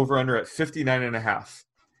over-under at 59.5.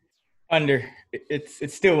 Under.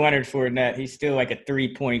 It's still Leonard Fournette. He's still a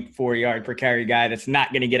 3.4 yard per carry guy that's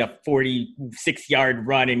not going to get a 46-yard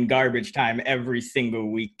run in garbage time every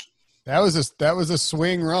single week. That was a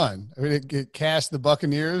swing run. It cashed the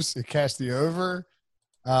Buccaneers. It cashed the over.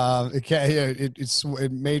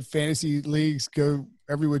 It made fantasy leagues go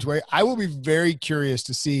every which way. I will be very curious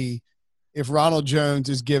to see if Ronald Jones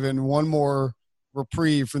is given one more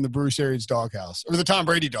reprieve from the Bruce Arians doghouse or the Tom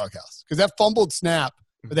Brady doghouse, because that fumbled snap.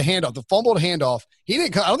 The fumbled handoff, he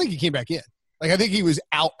didn't. I don't think he came back in. I think he was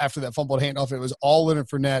out after that fumbled handoff. It was all Leonard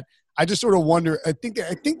Fournette. I just sort of wonder. I think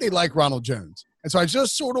they like Ronald Jones, and so I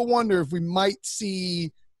just sort of wonder if we might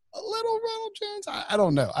see a little Ronald Jones. I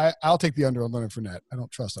don't know. I'll take the under on Leonard Fournette. I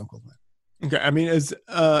don't trust Uncle Lynn. Okay, I mean, as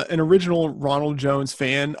an original Ronald Jones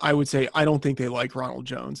fan, I would say I don't think they like Ronald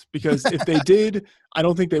Jones, because if they did, I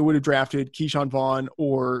don't think they would have drafted Keyshawn Vaughn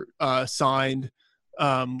or signed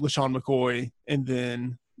LaShawn McCoy and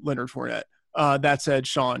then Leonard Fournette. That said,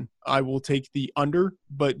 Sean, I will take the under,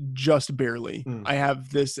 but just barely. I have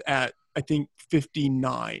this at, I think,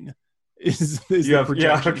 59 is the projection.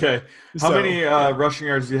 Yeah, okay. How many rushing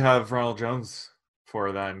yards do you have Ronald Jones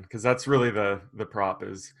for then? Because that's really the prop,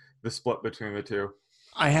 is the split between the two.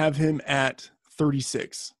 I have him at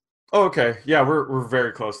 36. Oh, okay. Yeah, we're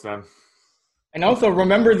very close then. And also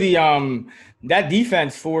remember the that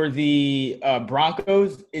defense for the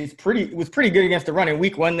Broncos was pretty good against the run. In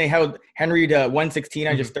week 1, they held Henry to 116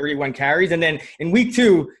 on just 31 carries. And then in week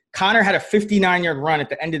 2, Connor had a 59-yard run at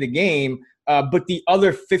the end of the game, but the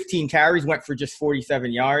other 15 carries went for just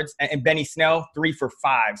 47 yards. And Benny Snell, 3 for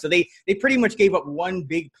 5. So they pretty much gave up one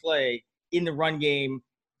big play in the run game,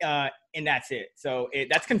 and that's it. So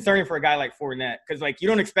that's concerning for a guy like Fournette, because like you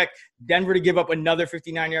don't expect Denver to give up another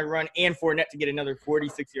 59-yard run and Fournette to get another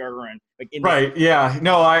 46-yard run. Right. Yeah.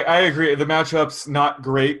 No, I agree. The matchup's not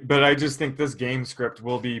great, but I just think this game script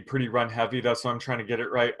will be pretty run heavy. That's why I'm trying to get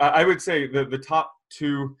it right. I would say the top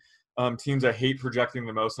two teams I hate projecting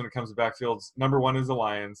the most when it comes to backfields, number 1 is the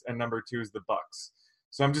Lions and number 2 is the Bucks.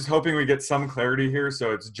 So I'm just hoping we get some clarity here.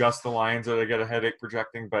 So it's just the Lions that I get a headache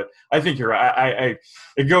projecting. But I think you're right.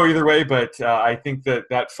 I go either way, but I think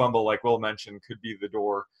that fumble, like Will mentioned, could be the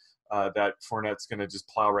door that Fournette's going to just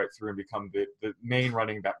plow right through and become the main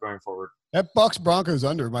running back going forward. That Bucks Broncos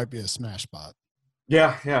under might be a smash spot.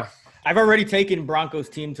 Yeah. I've already taken Broncos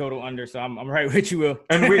team total under, so I'm right with you, Will.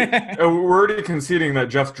 And we're already conceding that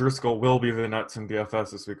Jeff Driscoll will be the nuts in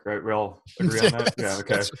DFS this week, right? We all agree on that? Yeah,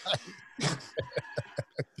 okay. That's right.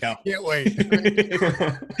 No. Can't wait.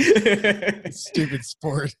 Stupid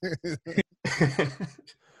sport.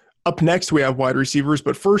 Up next, we have wide receivers,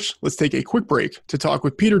 but first, let's take a quick break to talk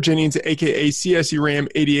with Peter Jennings, a.k.a. CSU Ram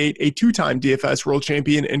 88, a two-time DFS world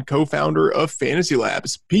champion and co-founder of Fantasy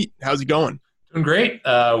Labs. Pete, how's it going? Doing great.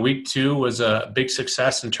 Week 2 was a big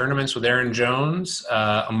success in tournaments with Aaron Jones.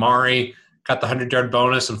 Amari got the 100-yard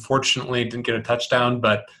bonus. Unfortunately, didn't get a touchdown,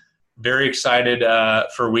 but very excited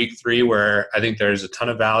for week 3, where I think there's a ton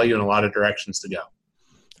of value and a lot of directions to go.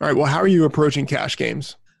 All right, well, how are you approaching cash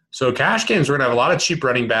games? So cash games, we're going to have a lot of cheap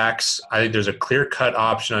running backs. I think there's a clear-cut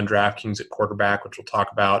option on DraftKings at quarterback, which we'll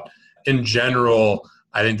talk about. In general,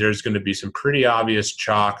 I think there's going to be some pretty obvious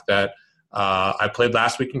chalk that I played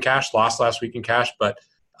last week in cash, lost last week in cash, but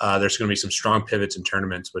there's going to be some strong pivots in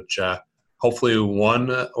tournaments, which hopefully one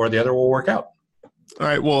or the other will work out. All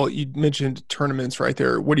right, well, you mentioned tournaments right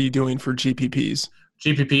there. What are you doing for GPPs?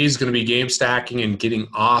 GPP is going to be game stacking and getting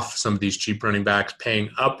off some of these cheap running backs, paying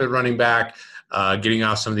up at running back, getting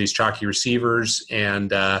off some of these chalky receivers,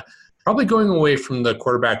 and probably going away from the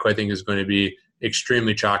quarterback, who I think is going to be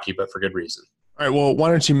extremely chalky, but for good reason. All right, well,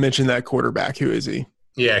 why don't you mention that quarterback? Who is he?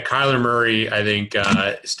 Yeah, Kyler Murray, I think,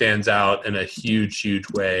 stands out in a huge, huge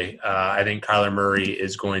way. I think Kyler Murray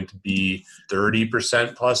is going to be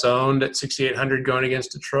 30% plus owned at 6,800 going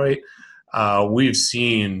against Detroit. We've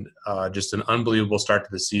seen just an unbelievable start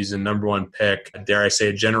to the season. Number 1 pick, dare I say,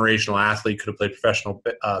 a generational athlete, could have played professional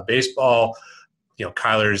baseball. You know,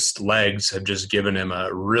 Kyler's legs have just given him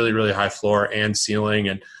a really, really high floor and ceiling,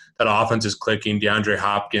 and that offense is clicking. DeAndre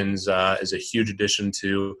Hopkins is a huge addition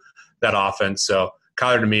to that offense. So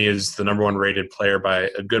Kyler, to me, is the number 1 rated player by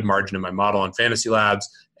a good margin in my model on Fantasy Labs,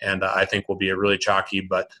 and I think will be a really chalky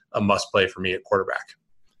but a must-play for me at quarterback.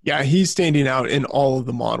 Yeah, he's standing out in all of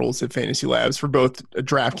the models at Fantasy Labs for both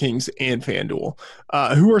DraftKings and FanDuel.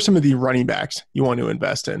 Who are some of the running backs you want to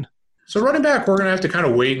invest in? So running back, we're going to have to kind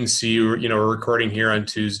of wait and see. You know, we're recording here on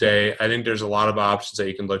Tuesday. I think there's a lot of options that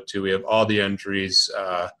you can look to. We have all the entries,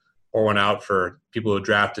 or one out for people who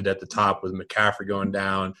drafted at the top with McCaffrey going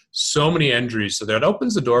down. So many injuries. So that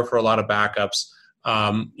opens the door for a lot of backups.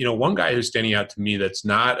 You know, one guy who's standing out to me that's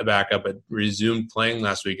not a backup but resumed playing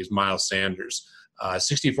last week is Miles Sanders.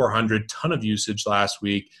 6,400, ton of usage last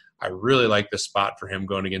week. I really like the spot for him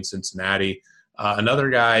going against Cincinnati. Another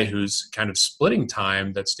guy who's kind of splitting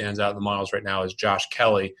time that stands out in the models right now is Josh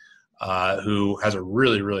Kelly, who has a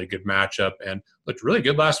really, really good matchup and looked really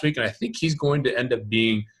good last week. And I think he's going to end up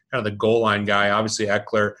being kind of the goal line guy. Obviously,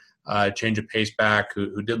 Eckler, change of pace back,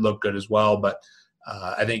 who did look good as well. But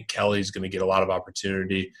I think Kelly's going to get a lot of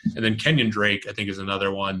opportunity. And then Kenyon Drake, I think, is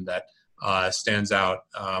another one that stands out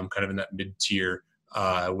kind of in that mid-tier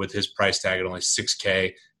with his price tag at only $6K.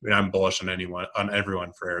 I mean, I'm bullish on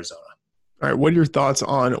everyone for Arizona. All right, what are your thoughts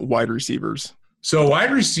on wide receivers? So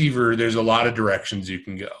wide receiver, there's a lot of directions you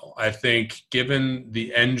can go. I think given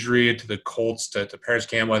the injury to the Colts to Paris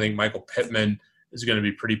Campbell, I think Michael Pittman is going to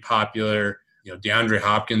be pretty popular. DeAndre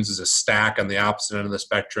Hopkins is a stack on the opposite end of the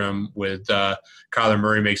spectrum with Kyler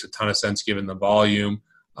Murray makes a ton of sense given the volume.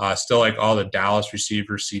 Still like all the Dallas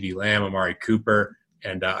receivers, CeeDee Lamb, Amari Cooper,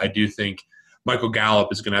 and I do think Michael Gallup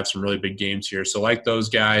is going to have some really big games here. So like those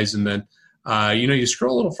guys, and then you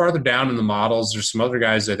scroll a little farther down in the models. There's some other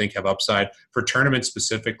guys I think have upside. For tournaments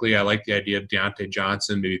specifically, I like the idea of Deontay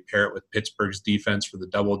Johnson, maybe pair it with Pittsburgh's defense for the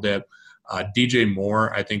double dip. DJ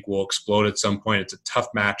Moore, I think, will explode at some point. It's a tough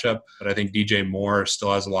matchup, but I think DJ Moore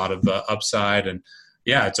still has a lot of upside. And,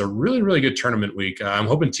 yeah, it's a really, really good tournament week. I'm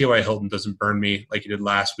hoping T.Y. Hilton doesn't burn me like he did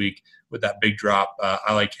last week with that big drop.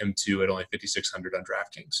 I like him, too, at only 5,600 on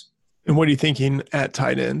DraftKings. And what are you thinking at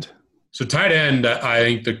tight end? So tight end, I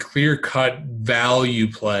think the clear-cut value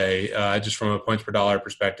play, just from a points per dollar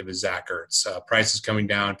perspective, is Zach Ertz. Price is coming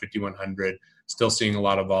down, 5,100, still seeing a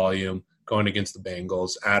lot of volume, going against the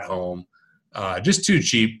Bengals at home. Just too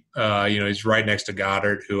cheap. He's right next to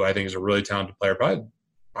Goddard, who I think is a really talented player, probably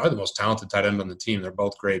the most talented tight end on the team. They're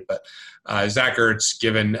both great. But Zach Ertz,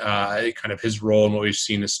 given kind of his role and what we've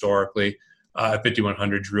seen historically,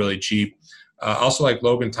 5,100 is really cheap. Also like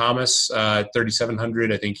Logan Thomas,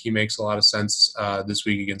 3,700. I think he makes a lot of sense this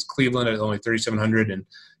week against Cleveland at only 3,700. And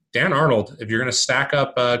Dan Arnold, if you're going to stack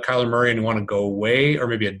up Kyler Murray and you want to go away or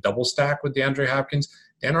maybe a double stack with DeAndre Hopkins,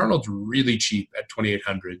 Dan Arnold's really cheap at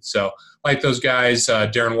 2,800. So like those guys,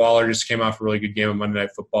 Darren Waller just came off a really good game on Monday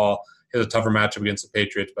Night Football. He has a tougher matchup against the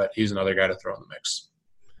Patriots, but he's another guy to throw in the mix.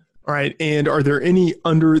 All right. And are there any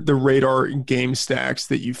under-the-radar game stacks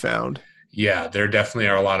that you found? Yeah, there definitely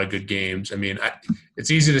are a lot of good games. I mean,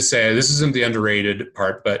 it's easy to say this isn't the underrated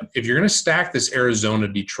part, but if you're going to stack this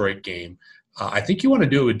Arizona-Detroit game, I think you want to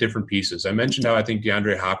do it with different pieces. I mentioned how I think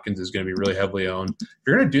DeAndre Hopkins is going to be really heavily owned. If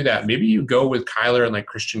you're going to do that, maybe you go with Kyler and like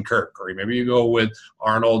Christian Kirk, or maybe you go with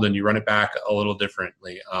Arnold and you run it back a little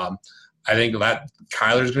differently. I think that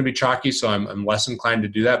Kyler is going to be chalky, so I'm less inclined to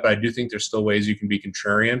do that, but I do think there's still ways you can be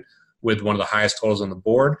contrarian with one of the highest totals on the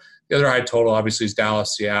board. The other high total, obviously, is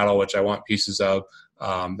Dallas-Seattle, which I want pieces of.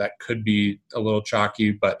 That could be a little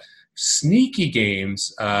chalky, but sneaky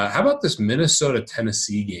games. How about this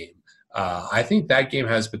Minnesota-Tennessee game? I think that game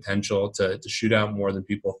has potential to shoot out more than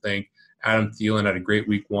people think. Adam Thielen had a great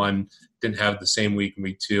week one, didn't have the same week in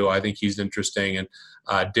week two. I think he's interesting.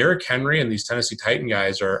 And Derrick Henry and these Tennessee Titan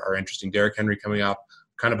guys are interesting. Derrick Henry coming up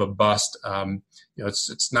kind of a bust.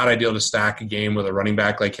 It's not ideal to stack a game with a running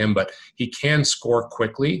back like him, but he can score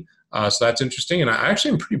quickly. So that's interesting. And I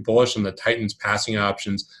actually am pretty bullish on the Titans passing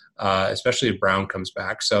options, especially if Brown comes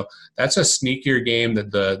back. So that's a sneakier game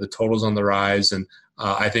that the total's on the rise. And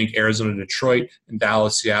I think Arizona, Detroit, and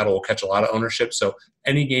Dallas, Seattle will catch a lot of ownership. So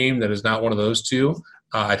any game that is not one of those two,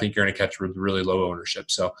 I think you're going to catch with really low ownership.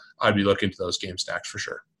 So I'd be looking to those game stacks for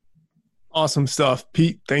sure. Awesome stuff.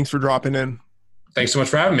 Pete, thanks for dropping in. Thanks so much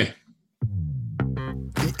for having me.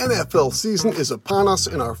 The NFL season is upon us,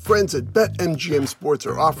 and our friends at BetMGM Sports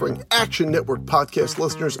are offering Action Network podcast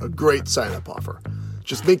listeners a great sign-up offer.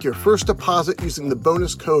 Just make your first deposit using the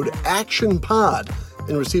bonus code ACTIONPOD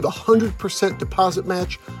and receive a 100% deposit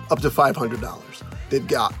match up to $500. They've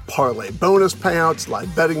got parlay bonus payouts,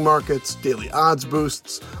 live betting markets, daily odds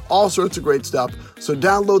boosts, all sorts of great stuff. So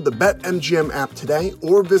download the BetMGM app today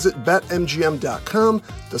or visit BetMGM.com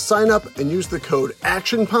to sign up and use the code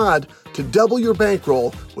ACTIONPOD to double your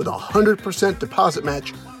bankroll with a 100% deposit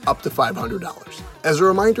match up to $500. As a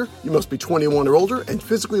reminder, you must be 21 or older and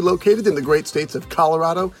physically located in the great states of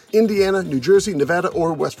Colorado, Indiana, New Jersey, Nevada,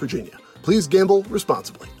 or West Virginia. Please gamble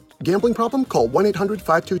responsibly. Gambling problem? Call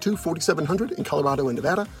 1-800-522-4700 in Colorado and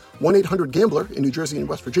Nevada, 1-800-GAMBLER in New Jersey and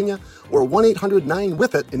West Virginia, or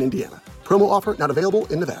 1-800-9-WITH-IT in Indiana. Promo offer not available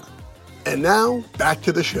in Nevada. And now, back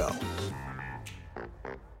to the show.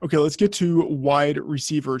 Okay, let's get to wide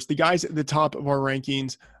receivers. The guys at the top of our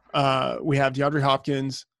rankings, we have DeAndre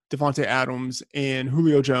Hopkins, Devontae Adams, and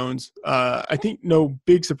Julio Jones. I think no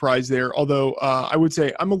big surprise there, although I would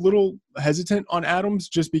say I'm a little hesitant on Adams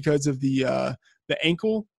just because of the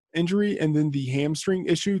ankle injury and then the hamstring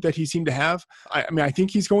issue that he seemed to have. I mean, I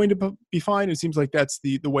think he's going to be fine. It seems like that's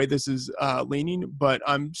the way this is leaning, but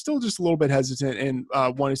I'm still just a little bit hesitant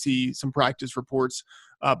and want to see some practice reports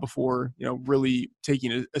before, really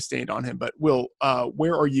taking a stand on him. But Will,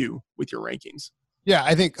 where are you with your rankings? Yeah,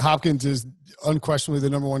 I think Hopkins is unquestionably the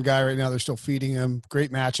number one guy right now. They're still feeding him.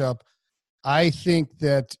 Great matchup. I think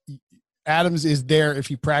that Adams is there if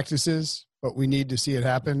he practices, but we need to see it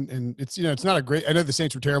happen. And it's not a great – I know the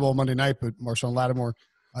Saints were terrible on Monday night, but Marshawn Lattimore,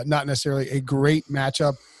 not necessarily a great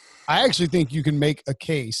matchup. I actually think you can make a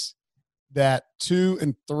case that 2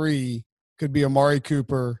 and 3 could be Amari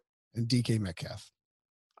Cooper and DK Metcalf.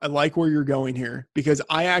 I like where you're going here because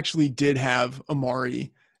I actually did have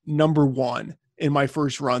Amari number 1 in my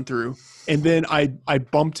first run through. And then I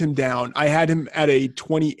bumped him down. I had him at a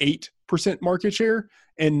 28% market share,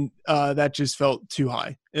 and that just felt too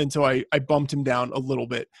high. And so I bumped him down a little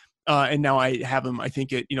bit. And now I have him, I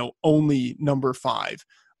think, at, only number 5.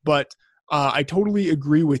 But I totally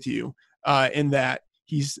agree with you in that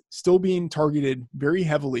he's still being targeted very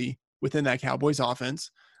heavily within that Cowboys offense.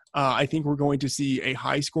 I think we're going to see a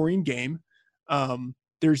high-scoring game.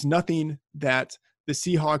 There's nothing that the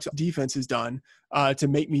Seahawks defense has done to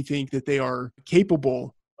make me think that they are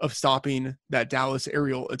capable of stopping that Dallas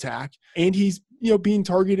aerial attack. And he's, being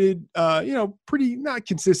targeted, pretty not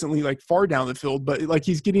consistently, like far down the field, but like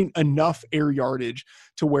he's getting enough air yardage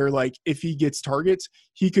to where, like, if he gets targets,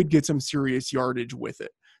 he could get some serious yardage with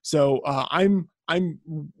it. So I'm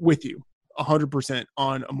with you 100%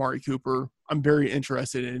 on Amari Cooper. I'm very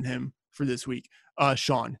interested in him for this week.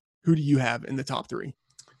 Sean, who do you have in the top 3?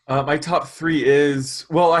 My top 3 is,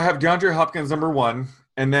 I have DeAndre Hopkins number 1,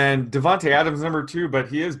 and then Devontae Adams number 2, but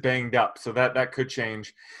he is banged up, so that could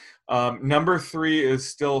change. Number 3 is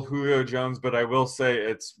still Julio Jones, but I will say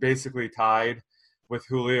it's basically tied with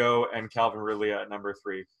Julio and Calvin Ridley at number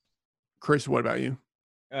 3. Chris, what about you?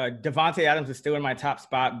 Devontae Adams is still in my top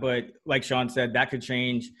spot, but like Sean said, that could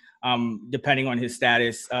change depending on his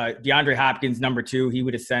status. DeAndre Hopkins, number 2, he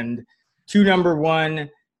would ascend to number 1.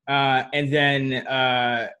 And then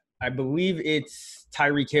I believe it's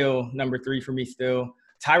Tyreek Hill, number 3 for me still.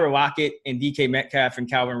 Tyler Lockett and DK Metcalf and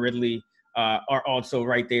Calvin Ridley are also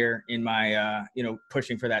right there in my,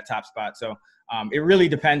 pushing for that top spot. So it really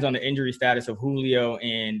depends on the injury status of Julio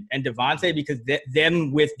and Devontae, because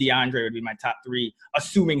them with DeAndre would be my top 3,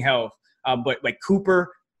 assuming health. But like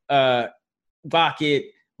Cooper, Lockett,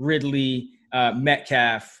 Ridley,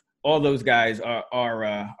 Metcalf, all those guys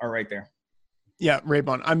are right there. Yeah,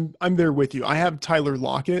 Raybon, I'm there with you. I have Tyler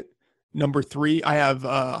Lockett, number 3. I have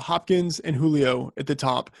Hopkins and Julio at the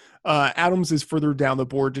top. Adams is further down the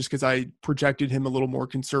board just because I projected him a little more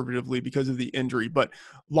conservatively because of the injury. But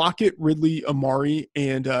Lockett, Ridley, Amari,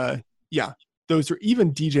 and those are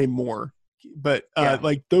even DJ Moore. But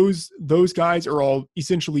like those guys are all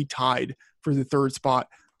essentially tied for the 3rd spot.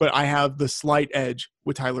 But I have the slight edge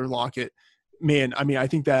with Tyler Lockett. Man, I mean, I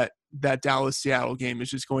think that Dallas-Seattle game is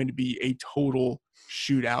just going to be a total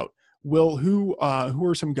shootout. Will, who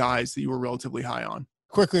are some guys that you were relatively high on?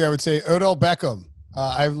 Quickly, I would say Odell Beckham.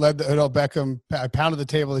 I've led the Odell Beckham. I pounded the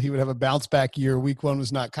table that he would have a bounce back year. Week 1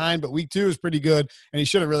 was not kind, but week 2 is pretty good, and he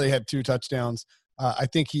should have really had 2 touchdowns. I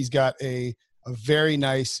think he's got a very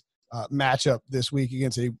nice matchup this week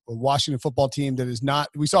against a Washington football team that is not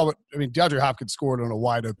 – we saw DeAndre Hopkins scored on a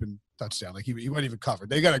wide open touchdown. Like he wasn't even covered.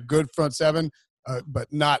 They got a good front 7. But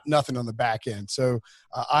nothing on the back end. So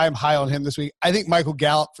I'm high on him this week. I think Michael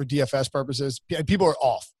Gallup, for DFS purposes, people are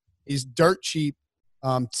off. He's dirt cheap.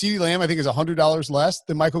 CeeDee Lamb, I think, is $100 less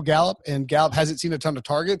than Michael Gallup, and Gallup hasn't seen a ton of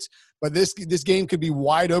targets. But this game could be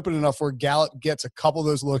wide open enough where Gallup gets a couple of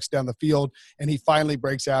those looks down the field, and he finally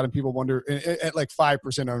breaks out, and people wonder at like 5%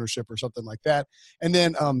 ownership or something like that. And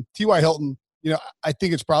then T.Y. Hilton, I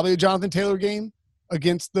think it's probably a Jonathan Taylor game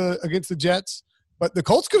against the Jets. But the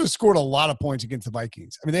Colts could have scored a lot of points against the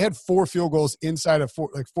Vikings. I mean, they had 4 field goals inside of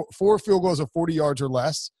four field goals of 40 yards or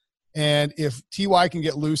less. And if T.Y. can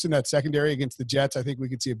get loose in that secondary against the Jets, I think we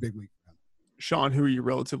could see a big week. Sean, who are you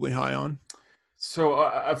relatively high on?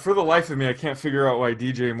 So for the life of me, I can't figure out why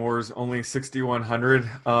DJ Moore is only 6,100.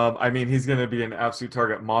 I mean, he's going to be an absolute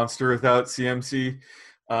target monster without CMC.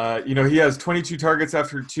 He has 22 targets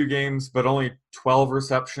after 2 games, but only 12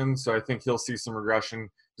 receptions. So I think he'll see some regression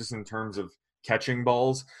just in terms of catching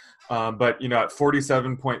balls. But at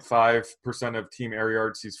 47.5% of team air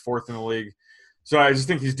yards, he's 4th in the league. So I just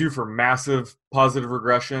think he's due for massive positive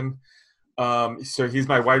regression. So he's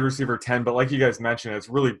my wide receiver 10, but like you guys mentioned, it's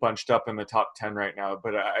really bunched up in the top 10 right now.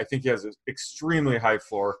 But I think he has an extremely high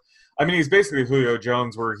floor. I mean, he's basically Julio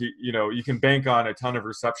Jones, where you can bank on a ton of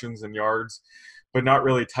receptions and yards, but not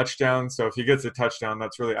really touchdowns. So if he gets a touchdown,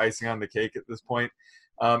 that's really icing on the cake at this point.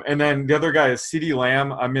 And then the other guy is CeeDee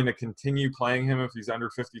Lamb. I'm going to continue playing him if he's under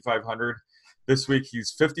 5,500. This week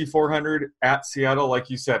he's 5,400 at Seattle.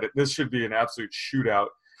 Like you said, this should be an absolute shootout.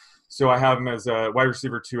 So I have him as a wide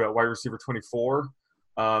receiver 2 at wide receiver 24.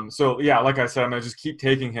 So, like I said, I'm going to just keep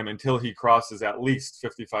taking him until he crosses at least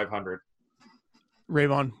 5,500.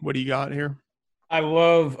 Rayvon, what do you got here? I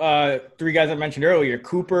love 3 guys I mentioned earlier,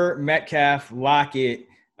 Cooper, Metcalf, Lockett,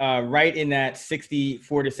 right in that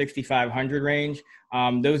 64 to 6,500 range.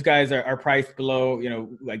 Those guys are priced below,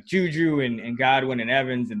 like Juju and Godwin and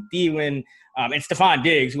Evans and Thielen and Stephon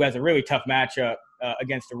Diggs, who has a really tough matchup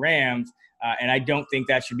against the Rams. And I don't think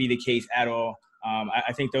that should be the case at all.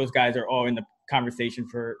 I think those guys are all in the conversation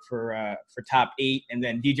for top 8. And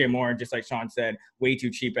then DJ Moore, just like Sean said, way too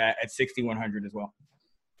cheap at 6,100 as well.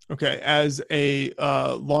 Okay. As a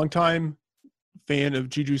longtime fan of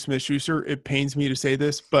Juju Smith-Schuster, it pains me to say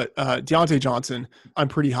this, but Deontay Johnson, I'm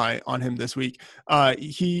pretty high on him this week.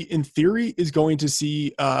 He, in theory, is going to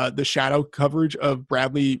see the shadow coverage of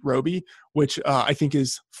Bradley Roby, which I think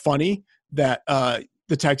is funny that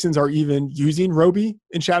the Texans are even using Roby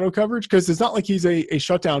in shadow coverage, because it's not like he's a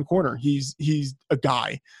shutdown corner. He's a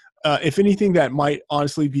guy. If anything, that might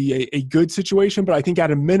honestly be a good situation, but I think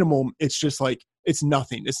at a minimum, it's just like, it's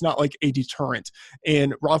nothing. It's not like a deterrent.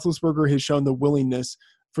 And Roethlisberger has shown the willingness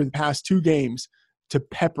for the past 2 games to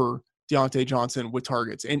pepper Deontay Johnson with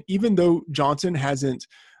targets. And even though Johnson hasn't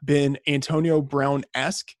been Antonio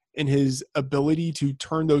Brown-esque in his ability to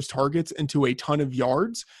turn those targets into a ton of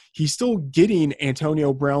yards, he's still getting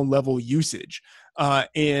Antonio Brown level usage.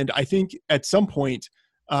 And I think at some point,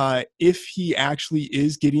 if he actually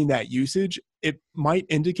is getting that usage, it might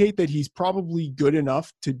indicate that he's probably good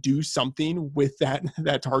enough to do something with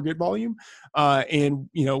that target volume. And,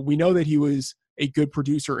 we know that he was a good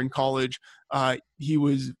producer in college. He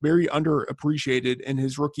was very underappreciated in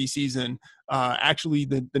his rookie season. Actually,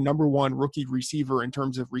 the number 1 rookie receiver in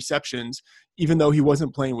terms of receptions, even though he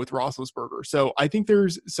wasn't playing with Roethlisberger. So I think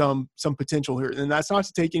there's some potential here. And that's not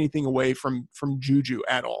to take anything away from Juju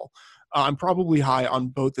at all. I'm probably high on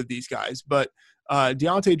both of these guys, but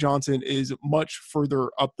Deontay Johnson is much further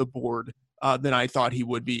up the board than I thought he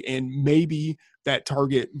would be. And maybe that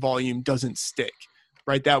target volume doesn't stick,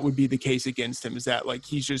 right? That would be the case against him, is that like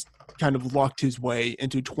he's just kind of lucked his way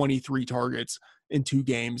into 23 targets in 2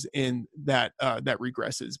 games, and that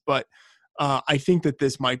regresses. But I think that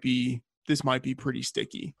this might be pretty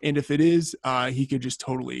sticky. And if it is, he could just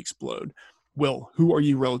totally explode. Will, who are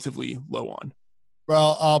you relatively low on?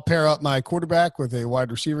 Well, I'll pair up my quarterback with a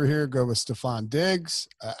wide receiver here, go with Stephon Diggs.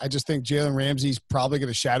 I just think Jalen Ramsey's probably going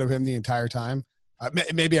to shadow him the entire time.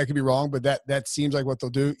 Maybe I could be wrong, but that seems like what they'll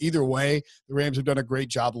do. Either way, the Rams have done a great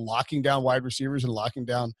job locking down wide receivers and locking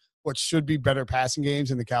down what should be better passing games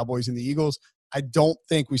in the Cowboys and the Eagles. I don't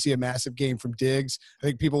think we see a massive game from Diggs. I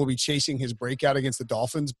think people will be chasing his breakout against the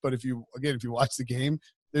Dolphins. But if you watch the game,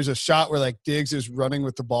 there's a shot where like Diggs is running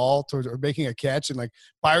with the ball towards or making a catch, and like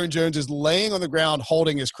Byron Jones is laying on the ground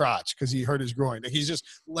holding his crotch because he hurt his groin. Like, he's just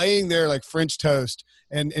laying there like French toast,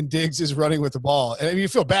 and Diggs is running with the ball. And I mean, you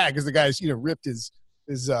feel bad because the guy's ripped his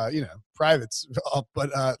privates up,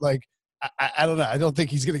 but like I don't know. I don't think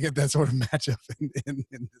he's going to get that sort of matchup in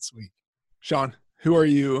this week. Sean, who are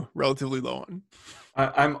you relatively low on?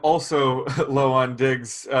 I'm also low on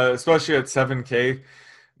Diggs, especially at 7K.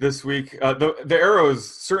 This week, the arrow is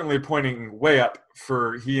certainly pointing way up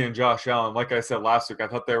for he and Josh Allen. Like I said last week, I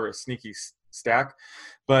thought they were a sneaky stack.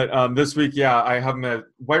 But this week, yeah, I have him at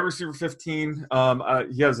wide receiver 15.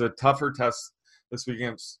 He has a tougher test this week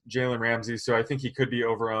against Jalen Ramsey, so I think he could be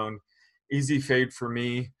overowned. Easy fade for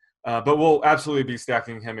me, but we'll absolutely be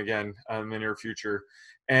stacking him again in the near future.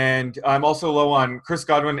 And I'm also low on Chris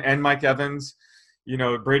Godwin and Mike Evans.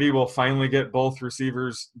 Brady will finally get both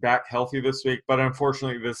receivers back healthy this week, but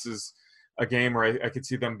unfortunately this is a game where I could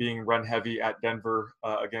see them being run heavy at Denver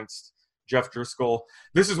against Jeff Driscoll.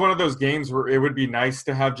 This is one of those games where it would be nice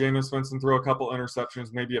to have Jameis Winston throw a couple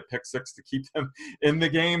interceptions, maybe a pick 6 to keep them in the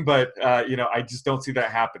game, but I just don't see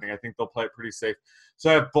that happening. I think they'll play it pretty safe. So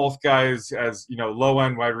I have both guys as,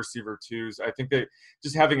 low-end wide receiver 2s. I think that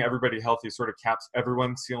just having everybody healthy sort of caps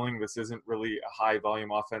everyone's ceiling. This isn't really a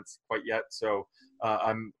high-volume offense quite yet, so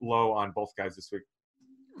I'm low on both guys this week.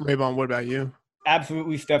 Raybon, what about you?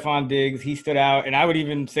 Absolutely, Stephon Diggs. He stood out, and I would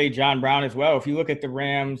even say John Brown as well. If you look at the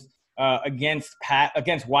Rams against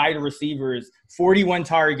wide receivers, 41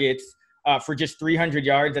 targets for just 300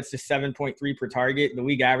 yards. That's just 7.3 per target. The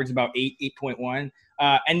league average is about 8.1,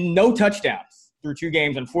 and no touchdowns through 2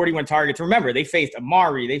 games on 41 targets. Remember, they faced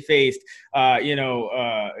Amari, they faced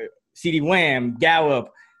CeeDee Lamb, Gallup,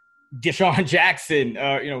 Deshaun Jackson,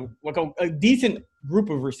 like a decent group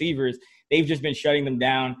of receivers. They've just been shutting them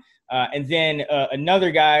down. And then another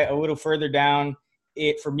guy a little further down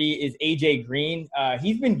for me is AJ Green.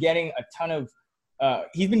 He's been getting a ton of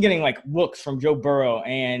like looks from Joe Burrow,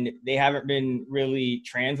 and they haven't been really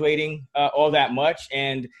translating all that much.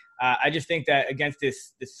 And I just think that against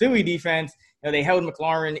this Philly defense, they held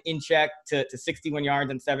McLaurin in check to 61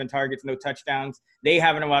 yards and 7 targets, no touchdowns. They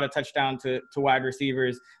haven't allowed a touchdown to wide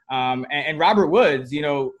receivers. And Robert Woods,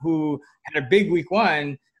 who had a big week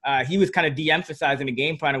 1, he was kind of de-emphasizing the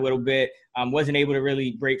game plan a little bit, wasn't able to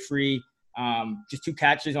really break free. Just 2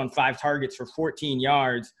 catches on 5 targets for 14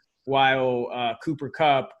 yards, while Cooper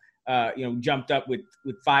Kupp, jumped up with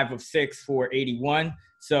 5 of 6 for 81.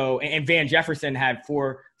 So, and Van Jefferson had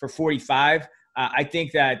 4 for 45. I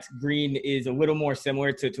think that Green is a little more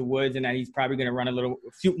similar to Woods, and that he's probably going to run a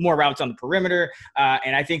few more routes on the perimeter.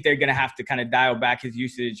 And I think they're going to have to kind of dial back his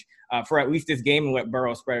usage for at least this game and let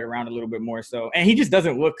Burrow spread it around a little bit more. So, and he just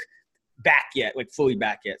doesn't look back yet, like fully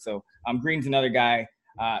back yet. So Green's another guy.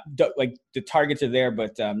 Like the targets are there,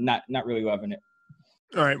 but not really loving it.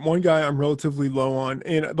 All right, one guy I'm relatively low on,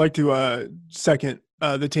 and I'd like to second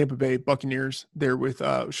the Tampa Bay Buccaneers there with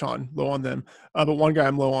Sean, low on them. But one guy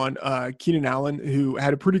I'm low on, Keenan Allen, who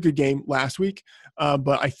had a pretty good game last week.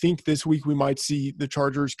 But I think this week we might see the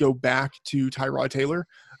Chargers go back to Tyrod Taylor.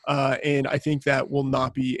 And I think that will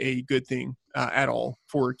not be a good thing at all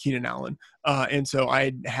for Keenan Allen. And so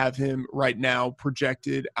I have him right now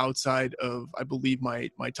projected outside of, I believe, my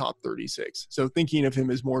top 36. So thinking of him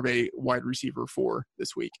as more of a wide receiver for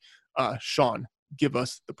this week. Sean, give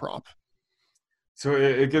us the prop. So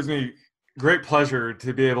it gives me great pleasure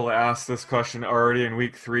to be able to ask this question already in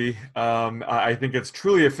week 3. I think it's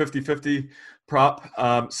truly a 50-50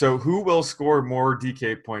 prop. So who will score more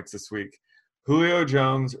DK points this week? Julio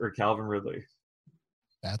Jones or Calvin Ridley?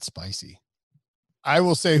 That's spicy. I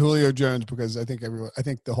will say Julio Jones because I think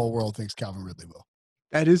the whole world thinks Calvin Ridley will.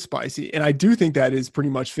 That is spicy. And I do think that is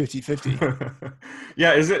pretty much 50-50.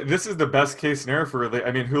 Yeah. This is the best case scenario for Ridley.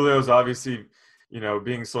 I mean, Julio's obviously,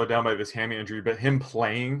 being slowed down by this hammy injury, but him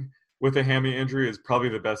playing with a hammy injury is probably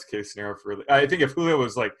the best case scenario for Ridley. I think if Julio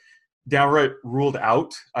was like downright ruled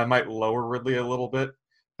out, I might lower Ridley a little bit,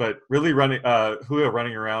 but really Julio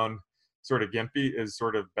running around sort of gimpy is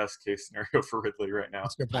sort of best case scenario for Ridley right now.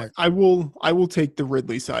 That's a good point. I will take the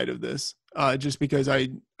Ridley side of this just because I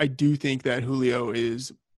do think that Julio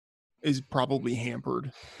is probably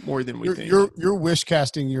hampered more than we think. You're wish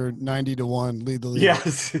casting your 90-1 lead the league.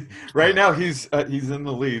 Yes, right now he's in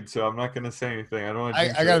the lead, so I'm not going to say anything. I don't want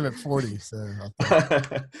to. I got him at 40. So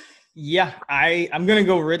yeah, I'm going to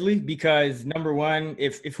go Ridley because number one,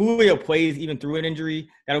 if Julio plays even through an injury,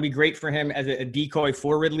 that'll be great for him as a decoy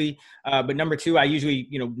for Ridley. But number two, I usually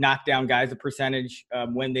knock down guys a percentage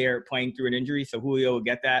when they're playing through an injury, so Julio will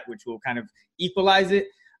get that, which will kind of equalize it.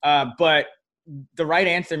 But the right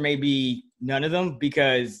answer may be none of them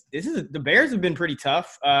because the Bears have been pretty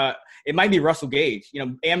tough. It might be Russell Gage.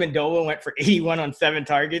 Amendola went for 81 on 7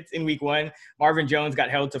 targets in week 1. Marvin Jones got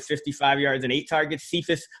held to 55 yards and 8 targets.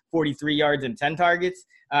 Cephas 43 yards and 10 targets.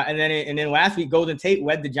 And then last week, Golden Tate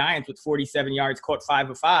led the Giants with 47 yards, caught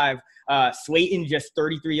 5 of 5. Slayton just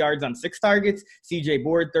 33 yards on 6 targets. CJ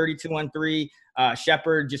Board 32 on 3.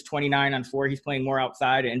 Shepard just 29 on 4. He's playing more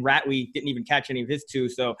outside, and Ratley didn't even catch any of his 2.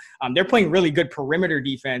 So they're playing really good perimeter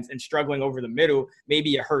defense and struggling over the middle.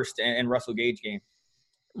 Maybe a Hurst and Russell Gage game.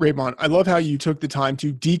 Raymond, I love how you took the time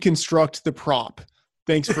to deconstruct the prop.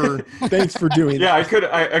 Thanks for doing that. Yeah, I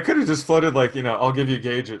could have just floated I'll give you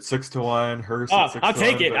Gage at 6-1, Hurst at 6-1. I'll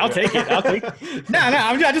take it. I'll take it. No,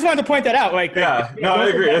 I just wanted to point that out. I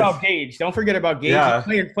agree. About Gage. Don't forget about Gage. Yeah.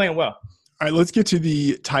 He's playing well. All right, let's get to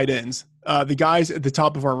the tight ends. The guys at the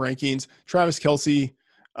top of our rankings: Travis Kelce,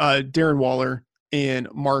 Darren Waller, and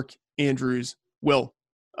Mark Andrews. Will,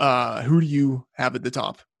 who do you have at the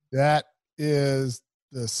top? That is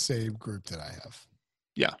the same group that I have.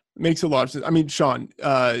 Yeah, it makes a lot of sense. I mean, Sean,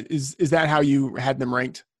 is that how you had them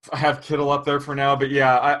ranked? I have Kittle up there for now, but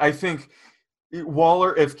yeah, I think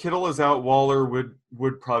Waller. If Kittle is out, Waller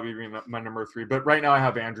would probably be my number 3. But right now, I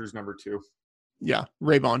have Andrews number 2. Yeah,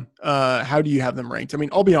 Raybon, how do you have them ranked? I mean,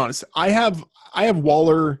 I'll be honest. I have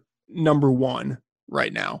Waller number 1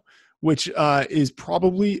 right now, which is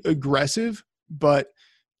probably aggressive, but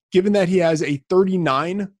given that he has a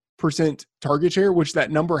 39% target share, which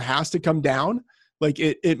that number has to come down,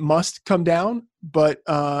 it must come down. But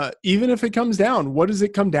even if it comes down, what does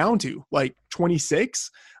it come down to?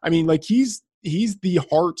 26? I mean, he's the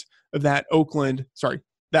heart of that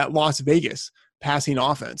Las Vegas passing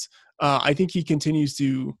offense. I think he continues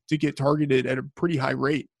to get targeted at a pretty high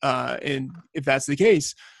rate. And if that's the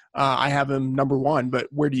case, I have him number 1, but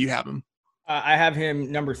where do you have him? I have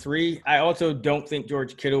him number 3. I also don't think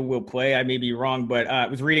George Kittle will play. I may be wrong, but I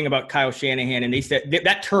was reading about Kyle Shanahan, and they said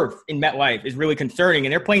that turf in MetLife is really concerning,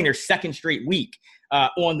 and they're playing their second straight week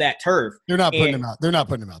on that turf. They're not putting him out. They're not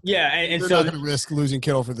putting him out there. Yeah, and they're so not going to risk losing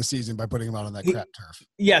Kittle for the season by putting him out on that crap turf.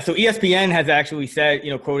 Yeah, so ESPN has actually said,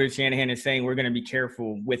 quoted Shanahan as saying we're going to be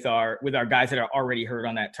careful with our guys that are already hurt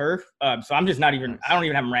on that turf. So I'm just I don't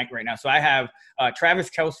even have them ranked right now. So I have Travis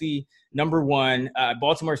Kelce, number 1.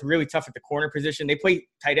 Baltimore's really tough at the corner position. They play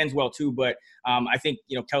tight ends well too, but I think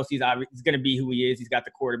Kelce's going to be who he is. He's got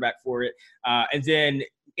the quarterback for it. And then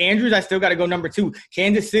Andrews, I still got to go number 2.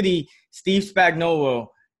 Kansas City, Steve Spagnuolo,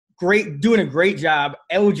 doing a great job.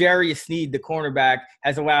 L'Jarius Sneed, the cornerback,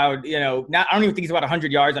 has allowed, I don't even think he's about 100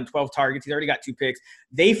 yards on 12 targets. He's already got 2 picks.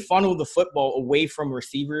 They funnel the football away from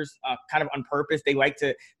receivers kind of on purpose. They like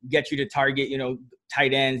to get you to target,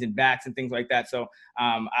 tight ends and backs and things like that. So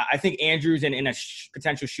I think Andrews in a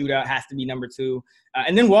potential shootout has to be number 2.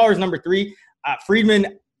 And then Waller's number 3.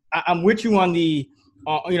 Friedman, I'm with you on the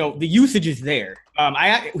usage is there.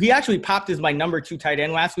 He actually popped as my number 2 tight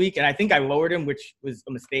end last week, and I think I lowered him, which was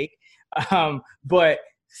a mistake. But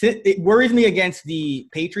it worries me against the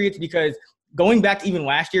Patriots because going back to even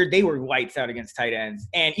last year, they were lights out against tight ends.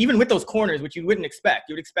 And even with those corners, which you wouldn't expect,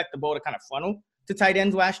 you would expect the ball to kind of funnel to tight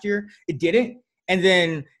ends last year. It didn't. And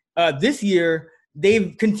then this year,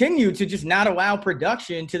 they've continued to just not allow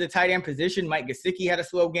production to the tight end position. Mike Gesicki had a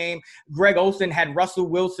slow game. Greg Olsen had Russell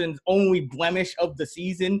Wilson's only blemish of the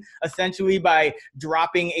season, essentially, by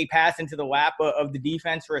dropping a pass into the lap of the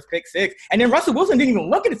defense for his pick 6. And then Russell Wilson didn't even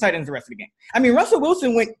look at his tight ends the rest of the game. I mean, Russell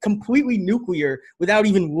Wilson went completely nuclear without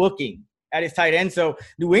even looking at his tight end. So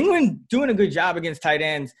New England doing a good job against tight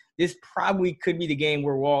ends. This probably could be the game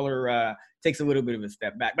where Waller takes a little bit of a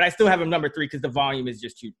step back. But I still have him number 3 because the volume is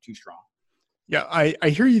just too strong. Yeah, I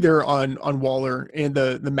hear you there on Waller and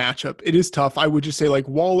the matchup. It is tough. I would just say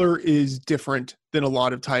Waller is different than a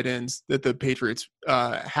lot of tight ends that the Patriots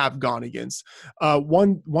have gone against.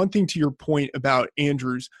 One thing to your point about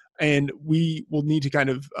Andrews, and we will need to kind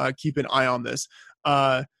of keep an eye on this.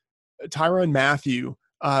 Tyrann Mathieu.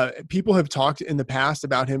 People have talked in the past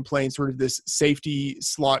about him playing sort of this safety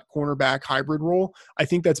slot cornerback hybrid role. I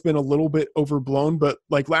think that's been a little bit overblown, but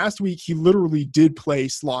last week, he literally did play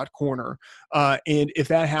slot corner. And if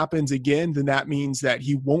that happens again, then that means that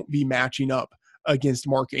he won't be matching up against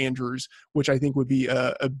Mark Andrews, which I think would be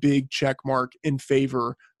a big check mark in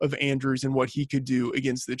favor of Andrews and what he could do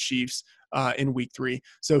against the Chiefs in week 3.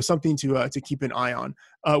 So something to keep an eye on.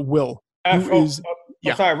 Will,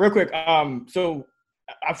 sorry, real quick.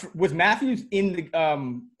 Was Matthews in the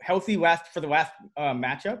healthy for the last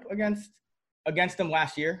matchup against them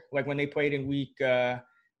last year, when they played in week 3?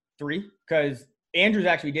 Because Andrews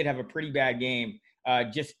actually did have a pretty bad game,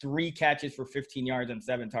 just 3 catches for 15 yards on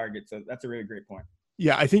 7 targets. So that's a really great point.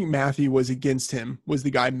 Yeah, I think Matthew was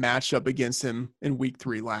the guy matched up against him in week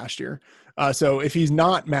 3 last year. So if he's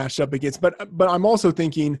not matched up against, but I'm also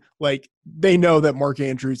thinking they know that Mark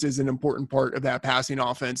Andrews is an important part of that passing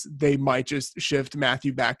offense. They might just shift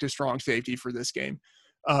Matthew back to strong safety for this game.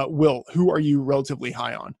 Will, who are you relatively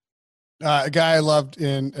high on? A guy I loved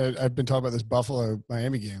I've been talking about this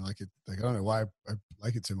Buffalo-Miami game. I don't know why I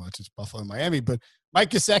like it so much. It's Buffalo and Miami, but Mike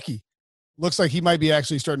Gesicki looks like he might be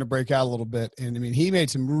actually starting to break out a little bit. And I mean, he made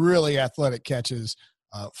some really athletic catches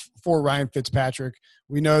for Ryan Fitzpatrick.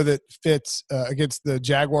 We know that Fitz against the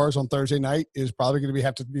Jaguars on Thursday night is probably going to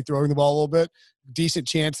have to be throwing the ball a little bit. Decent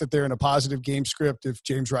chance that they're in a positive game script if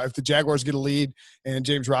the Jaguars get a lead and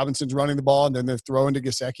James Robinson's running the ball and then they're throwing to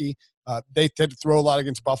Gesicki. They tend to throw a lot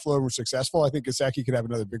against Buffalo and were successful. I think Gesicki could have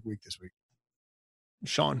another big week this week.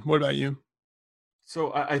 Sean, what about you?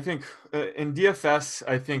 So I think in DFS,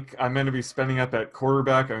 I think I'm going to be spending up at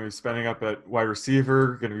quarterback. I'm going to be spending up at wide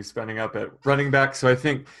receiver, going to be spending up at running back. So I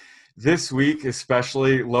think this week,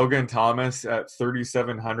 especially Logan Thomas at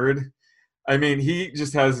 3,700. I mean, he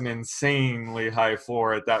just has an insanely high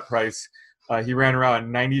floor at that price. He ran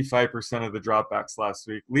around 95% of the dropbacks last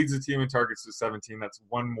week, leads the team in targets to 17. That's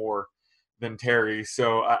 1 more than Terry.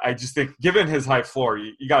 So I just think given his high floor,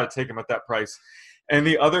 you got to take him at that price. And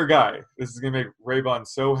the other guy, this is going to make Raybon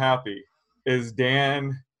so happy, is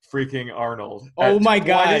Dan freaking Arnold. Oh, my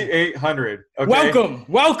God. 2,800. Okay?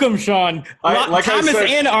 Welcome, Sean. Thomas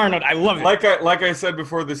and Arnold. I love it. Like I said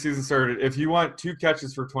before the season started, if you want 2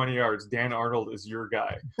 catches for 20 yards, Dan Arnold is your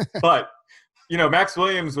guy. But, Max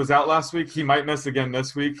Williams was out last week. He might miss again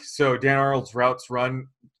this week. So Dan Arnold's routes run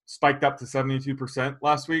spiked up to 72%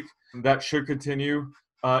 last week. That should continue.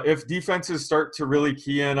 If defenses start to really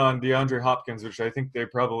key in on DeAndre Hopkins, which I think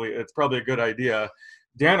it's probably a good idea,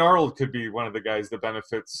 Dan Arnold could be one of the guys that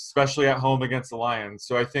benefits, especially at home against the Lions.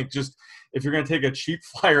 So I think just if you're going to take a cheap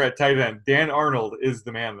flyer at tight end, Dan Arnold is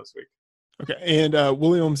the man this week. Okay, and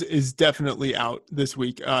Williams is definitely out this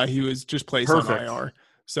week. He was just placed on IR.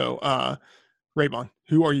 So Raybon,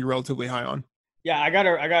 who are you relatively high on? Yeah, I've got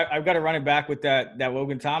to run it back with that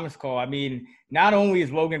Logan Thomas call. I mean, not only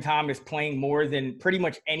is Logan Thomas playing more than pretty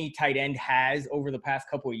much any tight end has over the past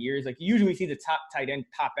couple of years, like you usually see the top tight end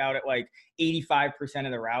top out at like 85%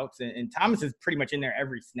 of the routes, and Thomas is pretty much in there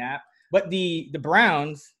every snap. But the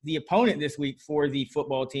Browns, the opponent this week for the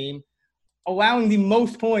football team, allowing the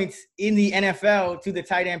most points in the NFL to the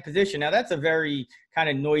tight end position. Now that's a very kind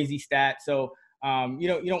of noisy stat. So you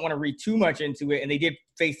don't want to read too much into it. And they did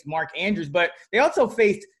face Mark Andrews, but they also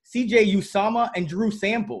faced CJ Usama and Drew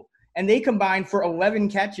Sample, and they combined for 11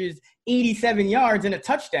 catches, 87 yards, and a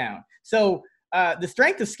touchdown. So the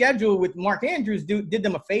strength of schedule with Mark Andrews did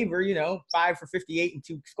them a favor, 5 for 58 and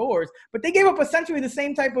 2 scores, but they gave up essentially the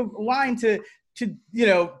same type of line to two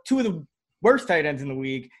of the worst tight ends in the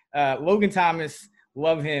league. Logan Thomas,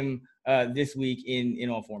 love him this week in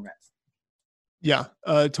all formats. Yeah,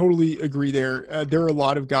 totally agree there. There are a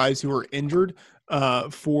lot of guys who are injured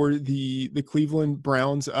for the Cleveland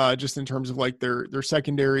Browns, just in terms of like their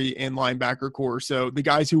secondary and linebacker core. So the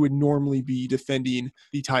guys who would normally be defending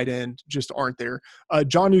the tight end just aren't there.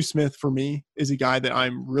 Jonnu Smith for me is a guy that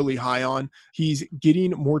I'm really high on. He's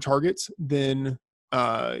getting more targets than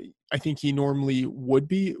I think he normally would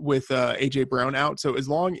be with AJ Brown out. So as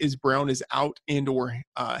long as Brown is out and or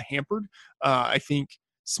hampered, I think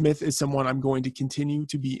Smith is someone I'm going to continue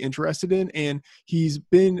to be interested in, and he's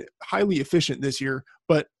been highly efficient this year,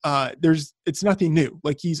 but it's nothing new.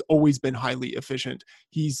 Like he's always been highly efficient.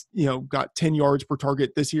 He's, got 10 yards per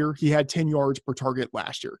target this year. He had 10 yards per target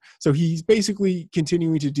last year. So he's basically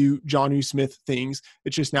continuing to do Jonnu Smith things.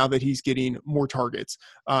 It's just now that he's getting more targets.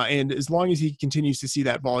 And as long as he continues to see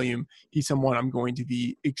that volume, he's someone I'm going to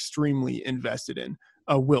be extremely invested in.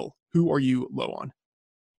 Will, who are you low on?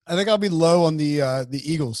 I think I'll be low on the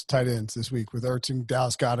Eagles tight ends this week with Ertz and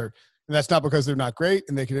Dallas Goedert. And that's not because they're not great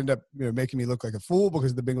and they could end up making me look like a fool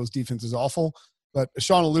because the Bengals defense is awful. But as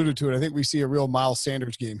Sean alluded to it, I think we see a real Miles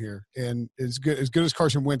Sanders game here. And as good as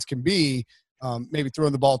Carson Wentz can be, maybe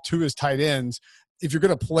throwing the ball to his tight ends, if you're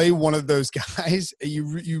going to play one of those guys,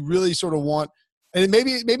 you really sort of want – and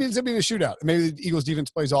maybe it's going to be a shootout. Maybe the Eagles defense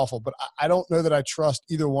plays awful, but I don't know that I trust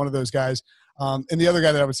either one of those guys. And the other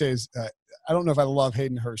guy that I would say is I don't know if I love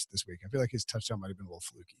Hayden Hurst this week. I feel like his touchdown might have been a little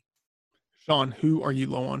fluky. Sean, who are you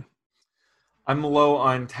low on? I'm low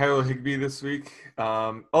on Tyler Higbee this week.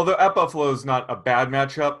 Although at Buffalo is not a bad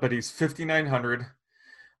matchup, but he's 5,900.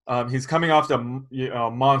 He's coming off the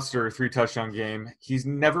monster 3-touchdown game. He's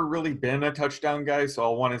never really been a touchdown guy, so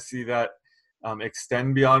I'll want to see that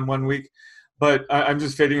extend beyond 1 week. But I'm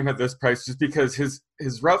just fading him at this price just because his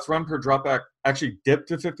routes run per dropback actually dipped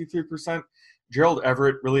to 53%. Gerald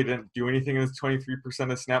Everett really didn't do anything in his 23%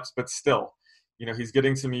 of snaps, but still, he's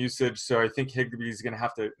getting some usage. So I think Higbee's going to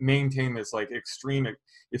have to maintain this like extreme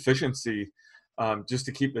efficiency just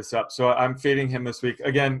to keep this up. So I'm fading him this week.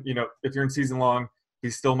 Again, if you're in season long,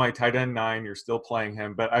 he's still my tight end 9. You're still playing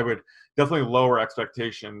him, but I would definitely lower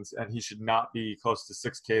expectations, and he should not be close to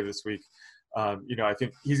 6K this week. I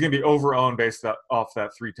think he's going to be over-owned based off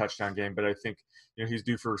that 3-touchdown game, but I think he's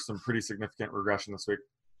due for some pretty significant regression this week.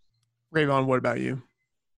 Raybon, what about you?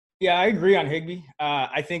 Yeah, I agree on Higbee.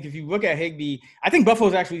 I think if you look at Higbee, I think Buffalo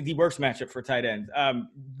is actually the worst matchup for tight ends.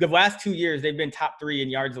 The last 2 years, they've been top 3 in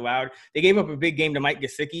yards allowed. They gave up a big game to Mike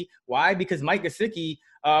Gesicki. Why? Because Mike Gesicki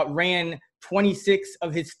ran 26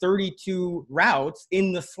 of his 32 routes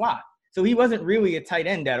in the slot. So he wasn't really a tight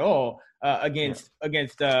end at all against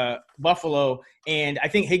Buffalo. And I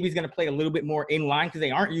think Higbee's going to play a little bit more in line because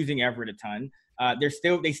they aren't using Everett a ton.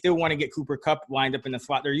 They still want to get Cooper Kupp lined up in the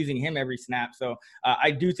slot. They're using him every snap. So I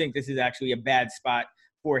do think this is actually a bad spot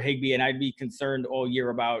for Higbee, and I'd be concerned all year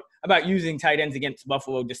about using tight ends against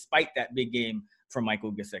Buffalo despite that big game from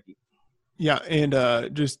Michael Gesicki. Yeah,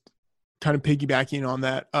 and just kind of piggybacking on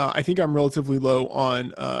that, I think I'm relatively low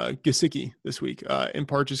on Gesicki this week, in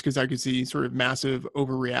part just because I could see sort of massive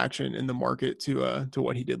overreaction in the market to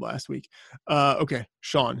what he did last week. Okay,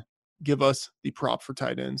 Sean, give us the prop for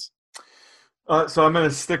tight ends. So I'm going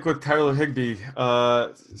to stick with Tyler Higbee.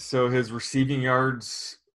 So his receiving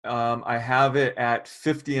yards, I have it at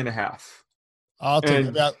 50.5. I'll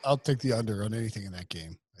take the under on anything in that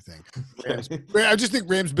game. I think. I just think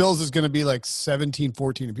Rams-Bills is going to be like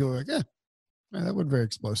 17-14, and people are like, man, that would be very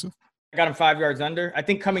explosive. I got him 5 yards under. I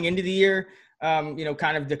think coming into the year,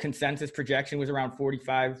 kind of the consensus projection was around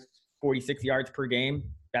 45, 46 yards per game.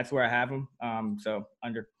 That's where I have him. So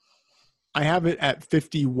under. I have it at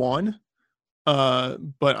 51. But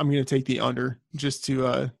I'm going to take the under just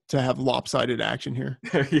to have lopsided action here.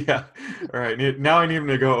 Yeah. All right. Now I need him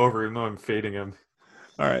to go over, even though I'm fading him.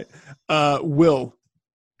 All right. Will,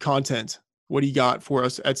 content, what do you got for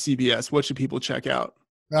us at CBS? What should people check out?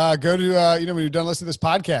 Go to, when you're done listening to this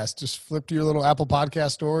podcast, just flip to your little Apple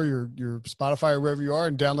podcast store, your Spotify, or wherever you are,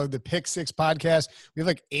 and download the Pick Six podcast. We have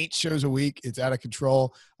like 8 shows a week. It's out of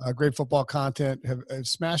control. Great football content. Have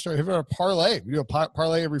smashed our parlay. We do a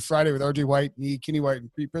parlay every Friday with RJ White, me, Kenny White,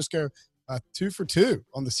 and Pete Briscoe. 2 for 2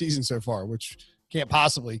 on the season so far, which can't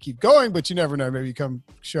possibly keep going, but you never know. Maybe you come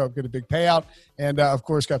show up, get a big payout. And, of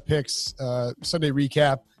course, got picks, Sunday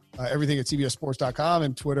recap, everything at CBSSports.com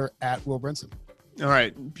and Twitter at Will Brinson. All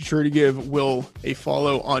right. Be sure to give Will a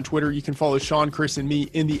follow on Twitter. You can follow Sean, Chris, and me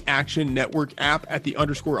in the Action Network app at the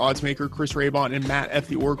 _oddsmaker, Chris Raybon, and Matt F.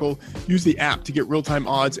 the Oracle. Use the app to get real-time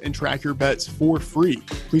odds and track your bets for free.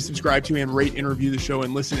 Please subscribe to and rate and review the show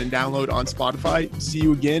and listen and download on Spotify. See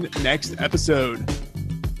you again next episode.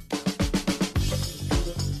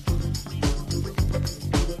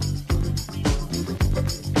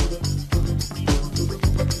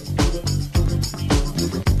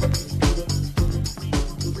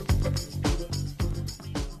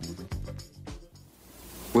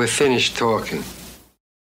 We're finished talking.